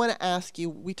this. I want to ask you.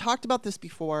 We talked about this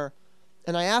before,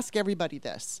 and I ask everybody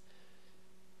this.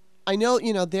 I know,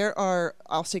 there are.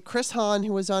 I'll say Chris Hahn,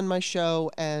 who was on my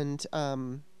show, and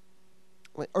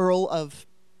Earl of.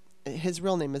 His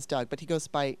real name is Doug, but he goes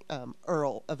by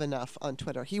Earl of Enough on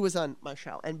Twitter. He was on my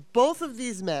show, and both of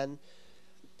these men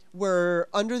were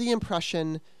under the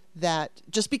impression that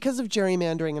just because of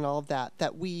gerrymandering and all of that,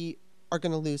 that we are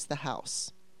going to lose the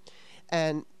House.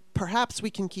 And perhaps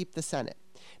we can keep the Senate.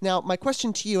 Now, my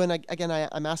question to you, and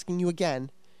I'm asking you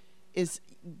again, is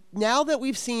now that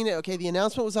we've seen it, okay, the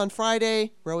announcement was on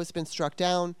Friday, Roe has been struck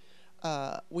down,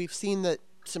 we've seen that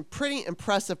some pretty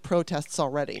impressive protests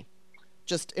already,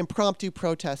 just impromptu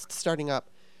protests starting up.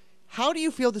 How do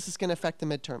you feel this is going to affect the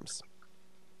midterms?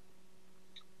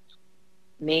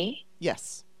 Me?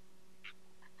 Yes.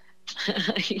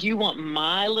 You want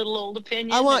my little old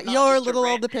opinion? I want your little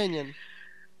old opinion.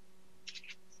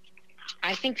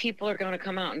 I think people are going to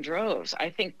come out in droves. I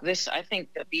think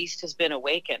the beast has been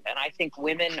awakened, and I think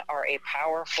women are a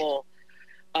powerful.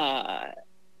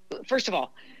 First of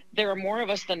all, there are more of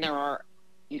us than there are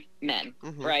men,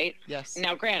 right? Yes.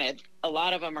 Now, granted, a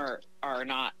lot of them are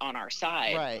not on our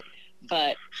side, right?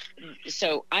 But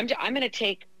so I'm going to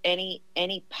take any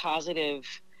positive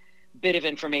bit of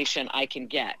information I can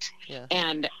get,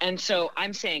 and so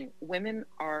I'm saying women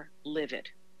are livid.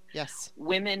 Yes.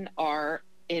 Women are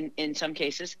in some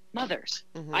cases mothers.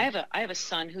 I have a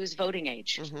son who's voting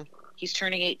age. He's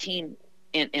turning 18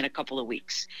 in a couple of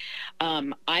weeks.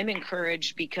 I'm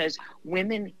encouraged because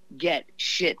women get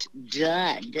shit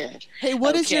done. Hey,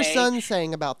 what is your son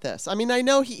saying about this? I mean, I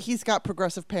know he's got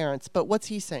progressive parents, but what's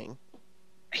he saying?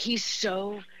 He is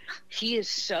so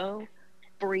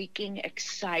freaking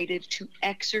excited to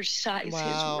exercise his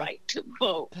right to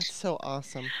vote. That's so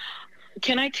awesome.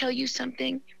 Can I tell you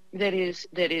something that is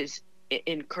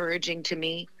encouraging to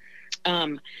me? I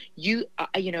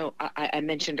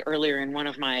mentioned earlier in one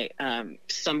of my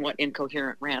somewhat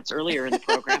incoherent rants earlier in the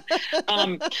program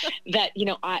that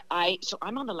so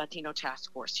I'm on the Latino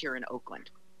task force here in Oakland.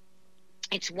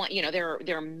 It's one, there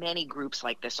are many groups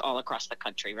like this all across the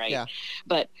country, right? Yeah.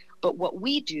 But what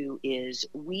we do is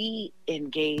we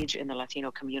engage in the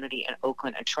Latino community in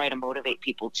Oakland and try to motivate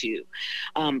people to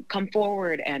come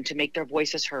forward and to make their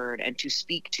voices heard and to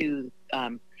speak to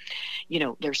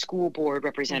their school board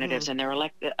representatives and their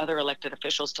other elected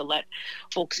officials to let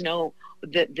folks know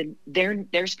that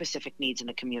their specific needs in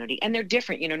the community, and they're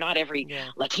different. Not every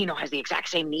Latino has the exact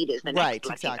same need as the next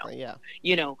Latino. Exactly. Yeah.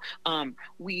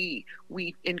 We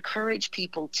encourage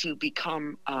people to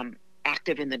become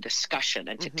active in the discussion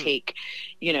and to take,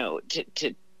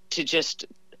 to just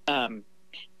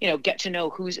get to know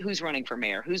who's running for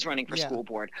mayor, who's running for school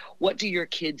board, what do your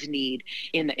kids need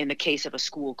in the case of a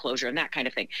school closure, and that kind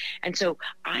of thing. And so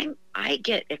I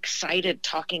get excited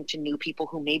talking to new people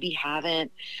who maybe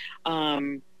haven't,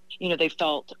 they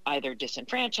felt either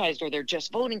disenfranchised or they're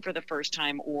just voting for the first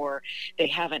time, or they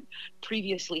haven't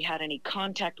previously had any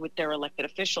contact with their elected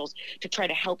officials, to try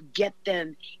to help get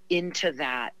them into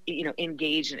that,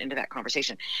 engaged into that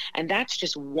conversation. And that's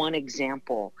just one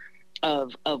example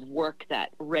of work that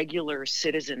regular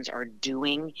citizens are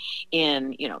doing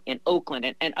in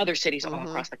Oakland and other cities all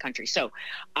across the country. So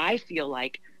I feel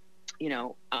like,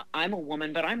 I'm a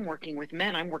woman, but I'm working with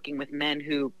men. I'm working with men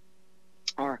who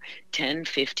are 10,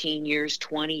 15 years,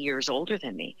 20 years older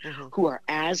than me, who are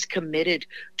as committed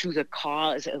to the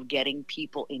cause of getting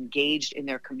people engaged in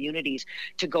their communities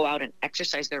to go out and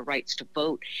exercise their rights to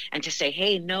vote and to say,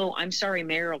 hey, no, I'm sorry,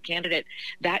 mayoral candidate,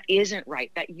 that isn't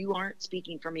right, that you aren't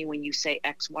speaking for me when you say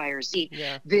X, Y, or Z.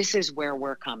 Yeah. This is where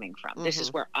we're coming from. This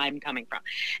is where I'm coming from.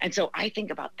 And so I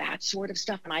think about that sort of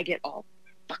stuff, and I get all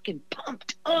fucking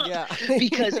pumped up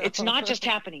because it's not just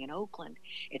happening in Oakland,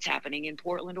 it's happening in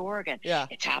Portland, Oregon.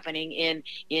 It's happening in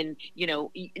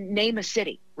name a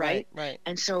city, right?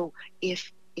 And so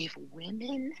if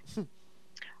women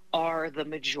are the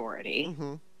majority,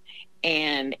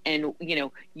 and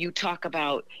you talk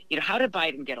about how did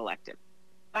Biden get elected?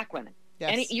 Black women.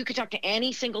 You could talk to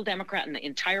any single Democrat in the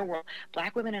entire world,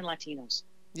 Black women and Latinos.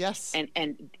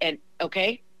 And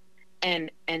okay,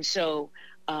 and so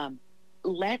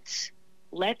let's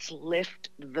let's lift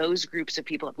those groups of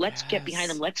people up. Let's get behind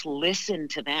them. Let's listen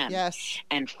to them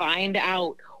and find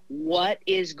out what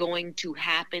is going to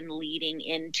happen leading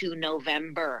into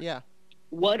November.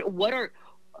 What are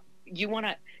you want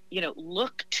to,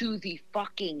 look to the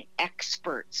fucking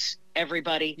experts,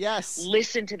 everybody.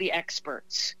 Listen to the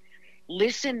experts.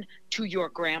 Listen to your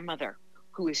grandmother,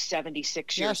 who is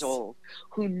 76 years old,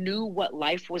 who knew what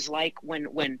life was like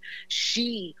when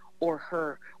she or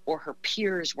her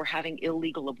peers were having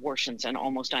illegal abortions and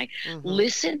almost dying.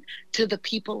 Listen to the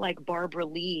people like Barbara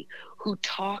Lee, who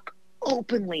talk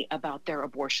openly about their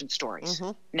abortion stories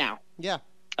now.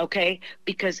 Okay?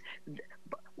 Because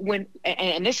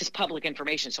and this is public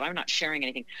information, so I'm not sharing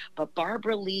anything, but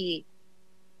Barbara Lee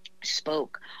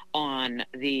spoke on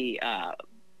the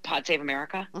Pod Save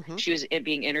America. She was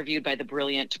being interviewed by the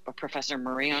brilliant Professor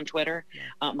Murray on Twitter,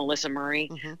 Melissa Murray,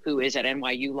 who is at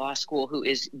NYU Law School, who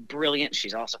is brilliant.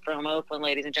 She's also from Oakland,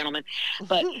 ladies and gentlemen.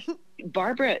 But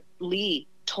Barbara Lee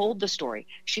told the story.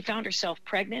 She found herself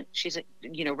pregnant. She's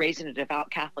raised in a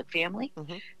devout Catholic family.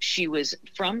 She was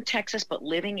from Texas but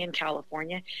living in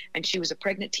California, and she was a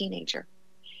pregnant teenager.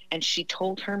 And she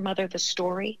told her mother the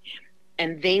story,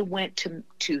 and they went to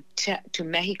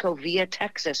Mexico via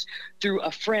Texas through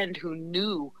a friend who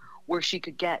knew where she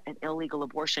could get an illegal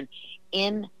abortion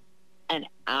in an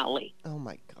alley. Oh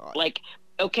my God. Like,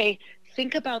 okay,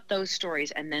 think about those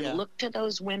stories, and then look to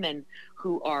those women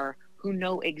who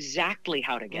know exactly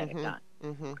how to get it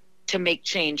done to make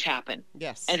change happen.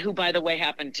 And who, by the way,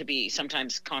 happen to be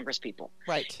sometimes Congress people.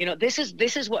 This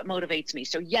is what motivates me.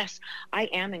 So yes, I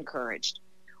am encouraged.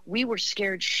 We were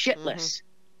scared shitless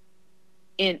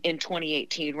in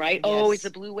 2018, right? Oh, is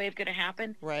the blue wave going to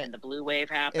happen? And the blue wave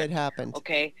happened. It happened.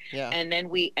 Okay. And then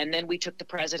we took the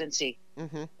presidency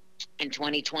in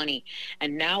 2020,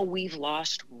 and now we've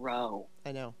lost Roe.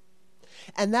 I know.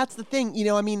 And that's the thing,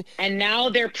 and now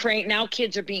they're praying. Now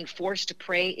kids are being forced to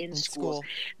pray in schools.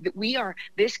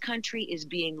 This country is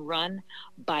being run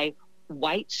by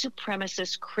white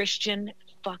supremacist Christian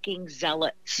fucking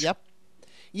zealots.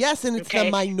 Yes, and it's the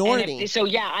minority.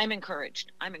 I'm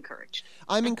encouraged.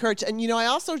 And, I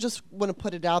also just want to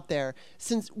put it out there,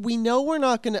 since we know we're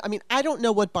not going to, I don't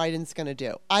know what Biden's going to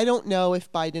do. I don't know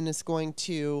if Biden is going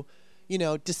to,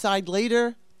 decide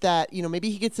later that,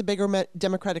 maybe he gets a bigger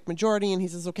Democratic majority and he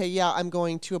says, okay, I'm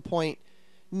going to appoint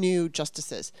new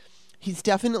justices. He's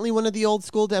definitely one of the old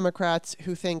school Democrats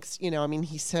who thinks,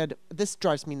 he said, this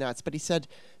drives me nuts, but he said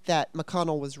that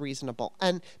McConnell was reasonable.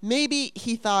 And maybe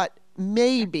he thought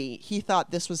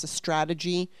this was a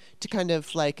strategy to kind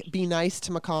of like be nice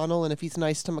to McConnell. And if he's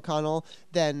nice to McConnell,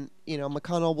 then,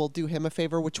 McConnell will do him a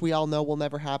favor, which we all know will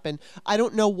never happen. I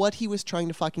don't know what he was trying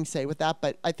to fucking say with that,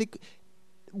 but I think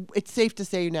it's safe to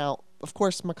say now, of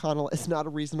course, McConnell is not a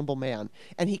reasonable man,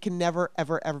 and he can never,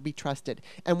 ever, ever be trusted.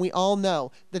 And we all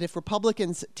know that if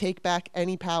Republicans take back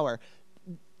any power,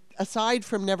 aside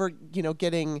from never,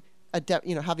 getting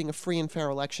having a free and fair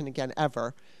election again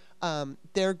ever,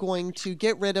 they're going to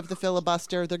get rid of the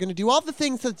filibuster. They're going to do all the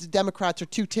things that the Democrats are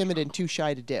too timid and too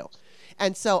shy to do.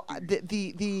 And so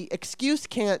the excuse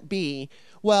can't be,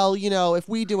 well, if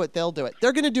we do it, they'll do it.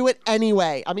 They're going to do it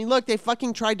anyway. Look, they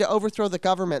fucking tried to overthrow the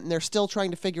government, and they're still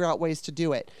trying to figure out ways to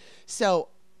do it. So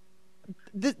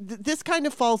this kind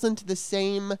of falls into the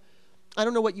same, I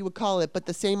don't know what you would call it, but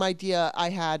the same idea I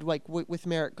had like with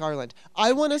Merrick Garland.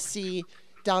 I want to see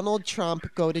Donald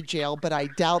Trump go to jail, but I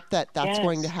doubt that that's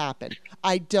going to happen.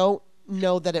 I don't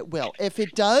know that it will. If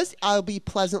it does, I'll be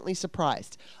pleasantly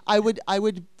surprised. I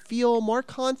would feel more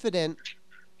confident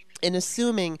in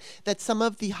assuming that some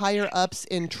of the higher ups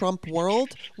in Trump world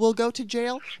will go to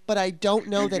jail, but I don't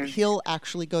know that he'll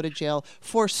actually go to jail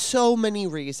for so many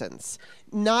reasons.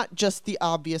 Not just the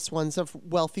obvious ones of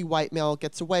wealthy white male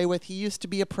gets away with. He used to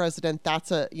be a president.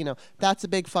 That's a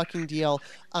big fucking deal.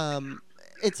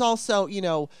 It's also,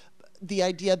 the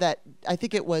idea that I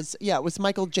think it was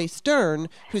Michael J. Stern,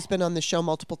 who's been on the show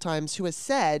multiple times, who has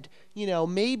said,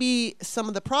 maybe some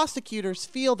of the prosecutors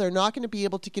feel they're not going to be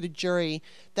able to get a jury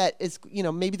that is,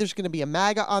 maybe there's going to be a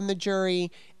MAGA on the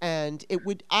jury. And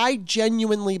I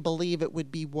genuinely believe it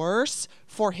would be worse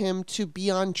for him to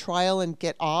be on trial and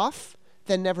get off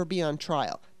than never be on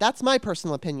trial. That's my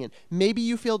personal opinion. Maybe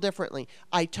you feel differently.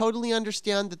 I totally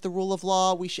understand that the rule of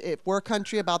law, if we're a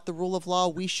country about the rule of law,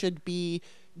 we should be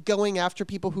going after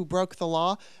people who broke the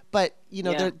law. But,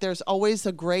 there's always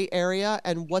a gray area,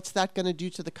 and what's that going to do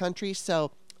to the country?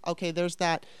 So, okay, there's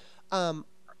that.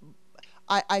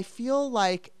 I feel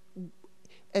like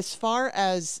as far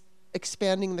as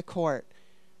expanding the court,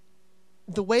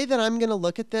 the way that I'm going to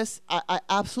look at this, I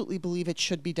absolutely believe it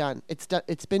should be done.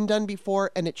 It's been done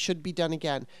before, and it should be done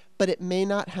again. But it may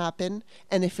not happen.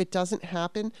 And if it doesn't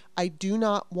happen, I do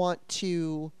not want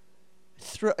to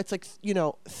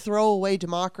throw away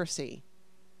democracy.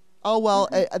 Oh, well,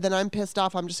 then I'm pissed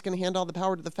off. I'm just going to hand all the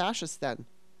power to the fascists then.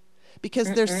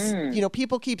 Because there's,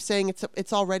 people keep saying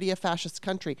it's already a fascist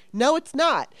country. No, it's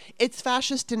not. It's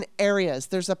fascist in areas.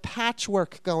 There's a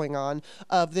patchwork going on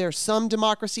of there's some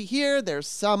democracy here, there's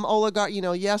some oligarchy,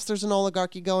 yes, there's an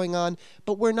oligarchy going on,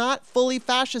 but we're not fully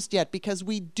fascist yet because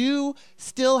we do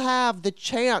still have the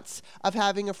chance of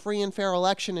having a free and fair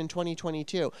election in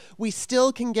 2022. We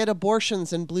still can get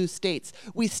abortions in blue states.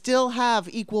 We still have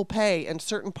equal pay in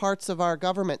certain parts of our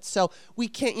government. So we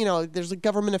can't, there's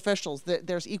government officials,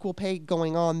 there's equal pay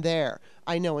going on there.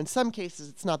 I know in some cases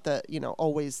it's not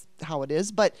always how it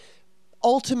is, but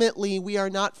ultimately we are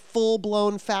not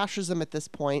full-blown fascism at this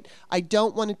point. I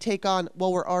don't want to take on,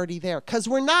 well, we're already there, because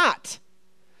we're not.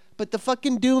 But the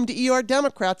fucking doomed ER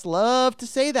Democrats love to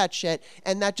say that shit,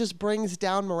 and that just brings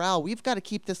down morale. We've got to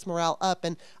keep this morale up,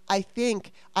 and I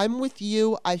think, I'm with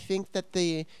you, I think that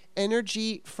the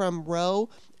energy from Roe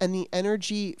and the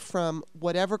energy from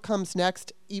whatever comes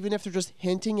next, even if they're just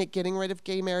hinting at getting rid of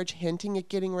gay marriage, hinting at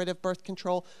getting rid of birth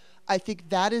control, I think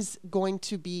that is going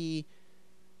to be,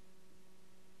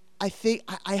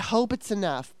 I hope it's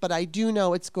enough, but I do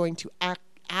know it's going to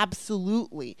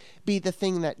absolutely be the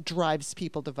thing that drives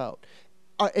people to vote.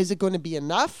 Is it going to be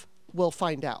enough? We'll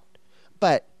find out.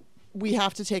 But we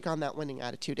have to take on that winning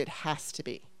attitude. It has to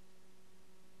be.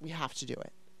 We have to do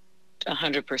it.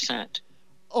 100%.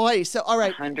 Oh, so all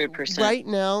right. 100%. Right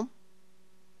now,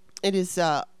 it is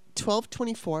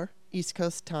 12:24 East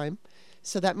Coast time.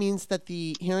 So that means that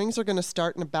the hearings are going to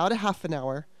start in about a half an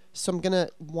hour. So I'm going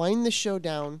to wind the show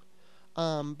down.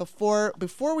 Before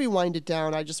we wind it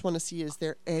down, I just want to see, is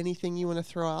there anything you want to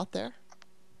throw out there?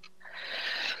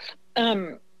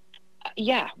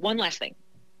 Yeah, one last thing.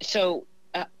 So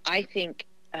I think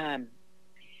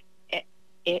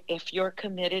if you're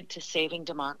committed to saving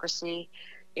democracy,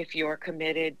 if you're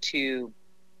committed to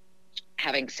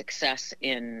having success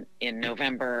in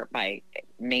November by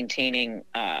maintaining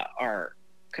our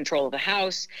control of the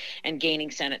House and gaining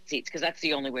Senate seats, because that's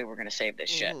the only way we're going to save this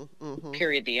shit,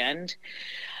 period, the end,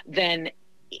 then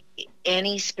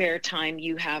any spare time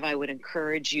you have, I would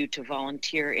encourage you to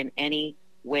volunteer in any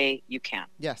way you can.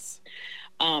 Yes.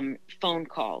 Phone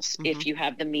calls, if you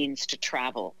have the means to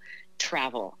travel.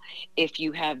 If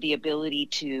you have the ability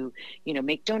to,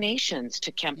 make donations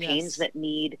to campaigns that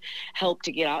need help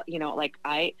to get out, like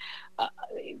I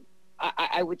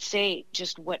would say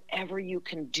just whatever you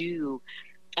can do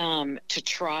to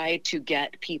try to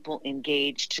get people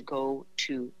engaged to go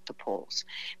to the polls,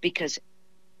 because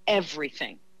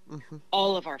everything,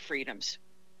 all of our freedoms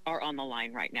are on the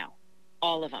line right now,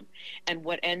 all of them. And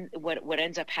what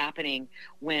ends up happening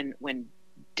when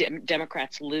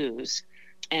Democrats lose,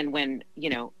 and when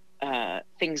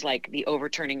things like the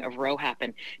overturning of Roe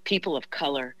happen, people of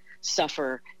color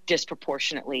suffer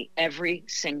disproportionately every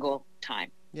single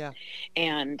time. Yeah.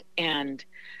 And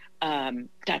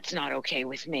that's not okay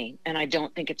with me. And I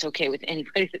don't think it's okay with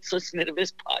anybody that's listening to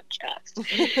this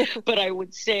podcast. But I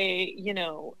would say,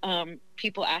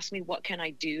 people ask me, what can I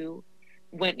do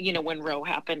when Roe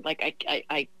happened? Like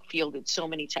I fielded so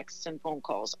many texts and phone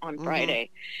calls on Friday.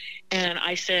 And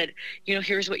I said,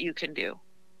 here's what you can do.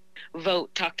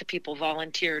 Vote, talk to people,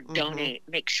 volunteer, donate,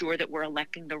 make sure that we're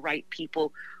electing the right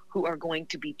people who are going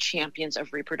to be champions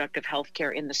of reproductive health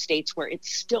care in the states where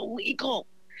it's still legal.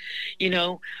 And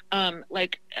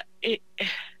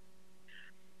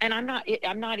I'm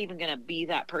not even going to be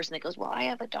that person that goes, well, I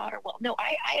have a daughter. Well, no,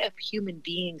 I have human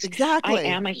beings. Exactly. I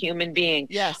am a human being.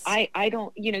 Yes. I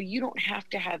don't, you don't have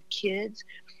to have kids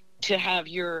to have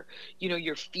your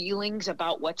feelings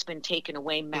about what's been taken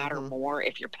away matter more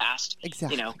if you're past,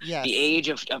 the age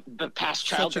of past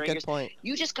childbearing. Such a good point.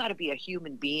 You just got to be a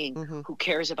human being who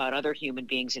cares about other human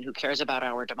beings and who cares about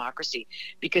our democracy,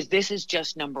 because this is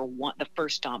just number one, the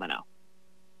first domino.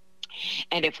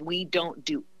 And if we don't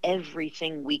do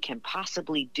everything we can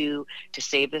possibly do to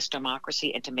save this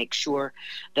democracy and to make sure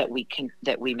that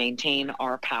we maintain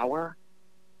our power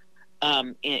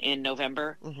in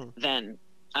November, then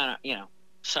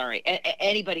sorry,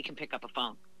 anybody can pick up a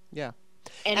phone. Yeah.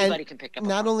 Anybody can pick up a phone.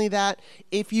 Not only that,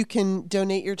 if you can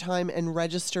donate your time and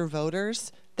register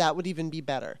voters, that would even be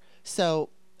better. So,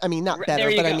 I mean, not better,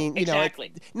 but go. I mean,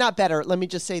 exactly. Not better. Let me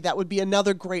just say that would be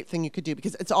another great thing you could do,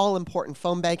 because it's all important.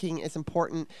 Phone banking is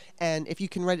important. And if you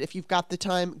can if you've got the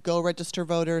time, go register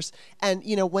voters. And,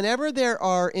 whenever there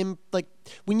are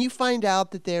when you find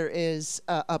out that there is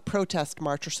a protest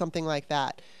march or something like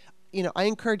that, I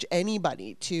encourage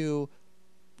anybody to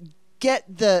get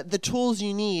the tools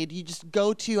you need. You just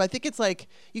go to, I think it's like,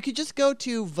 you could just go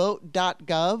to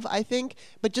vote.gov, I think,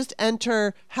 but just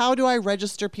enter, how do I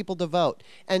register people to vote,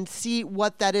 and see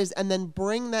what that is, and then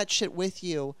bring that shit with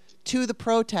you to the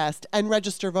protest and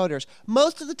register voters.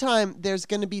 Most of the time, there's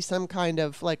going to be some kind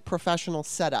of like professional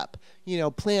setup.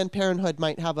 Planned Parenthood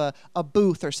might have a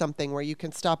booth or something where you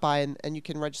can stop by and you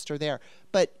can register there.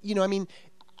 But,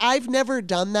 I've never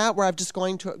done that where I've just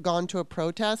gone to a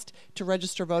protest to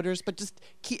register voters, but just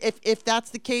if that's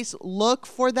the case, look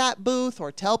for that booth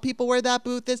or tell people where that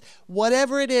booth is.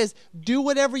 Whatever it is, do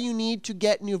whatever you need to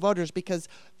get new voters, because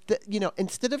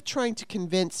instead of trying to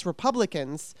convince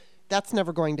Republicans, that's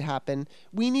never going to happen.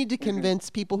 We need to convince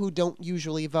people who don't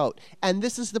usually vote. And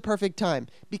this is the perfect time,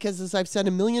 because as I've said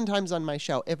a million times on my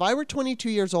show, if I were 22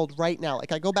 years old right now,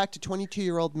 like I go back to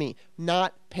 22-year-old me,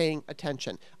 not paying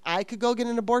attention, I could go get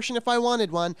an abortion if I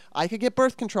wanted one. I could get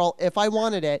birth control if I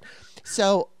wanted it.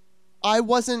 So I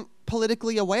wasn't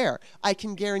politically aware. I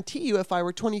can guarantee you if I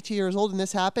were 22 years old and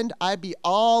this happened, I'd be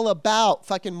all about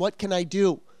fucking what can I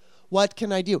do? What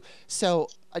can I do? So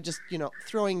I just,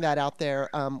 throwing that out there.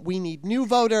 We need new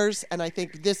voters, and I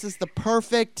think this is the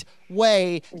perfect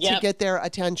way to get their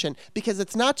attention, because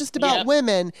it's not just about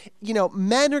women.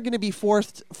 Men are going to be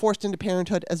forced into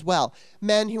parenthood as well.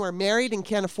 Men who are married and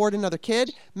can't afford another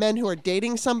kid, men who are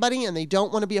dating somebody and they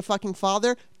don't want to be a fucking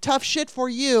father. Tough shit for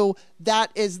you.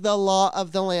 That is the law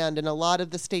of the land in a lot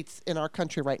of the states in our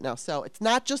country right now. So it's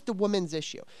not just a woman's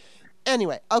issue.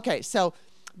 Anyway, okay, so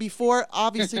before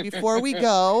we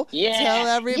go, tell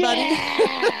everybody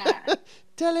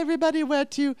tell everybody where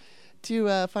to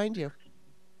find you.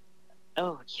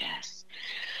 Oh, yes.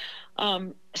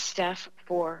 Steph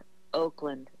for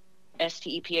Oakland,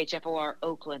 STEPHFOR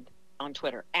Oakland on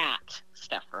Twitter, at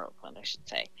Steph for Oakland, I should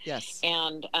say. Yes.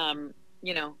 And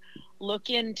look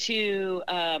into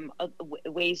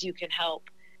ways you can help,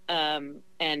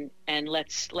 and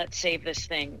let's save this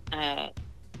thing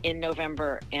in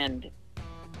November and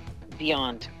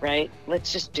beyond, right?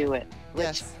 Let's just do it.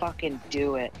 Let's fucking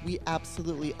do it. We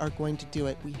absolutely are going to do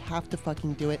it. We have to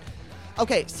fucking do it.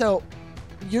 Okay, so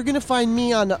you're going to find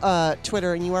me on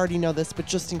Twitter, and you already know this, but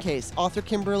just in case, author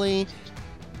Kimberly,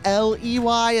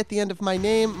 Ley at the end of my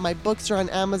name. My books are on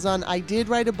Amazon. I did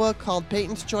write a book called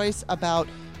Peyton's Choice about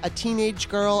a teenage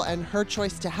girl and her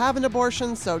choice to have an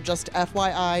abortion, so just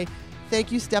FYI.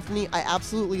 Thank you, Stephanie. I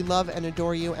absolutely love and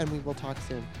adore you, and we will talk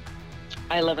soon.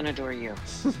 I love and adore you.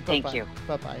 Thank you.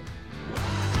 Bye-bye.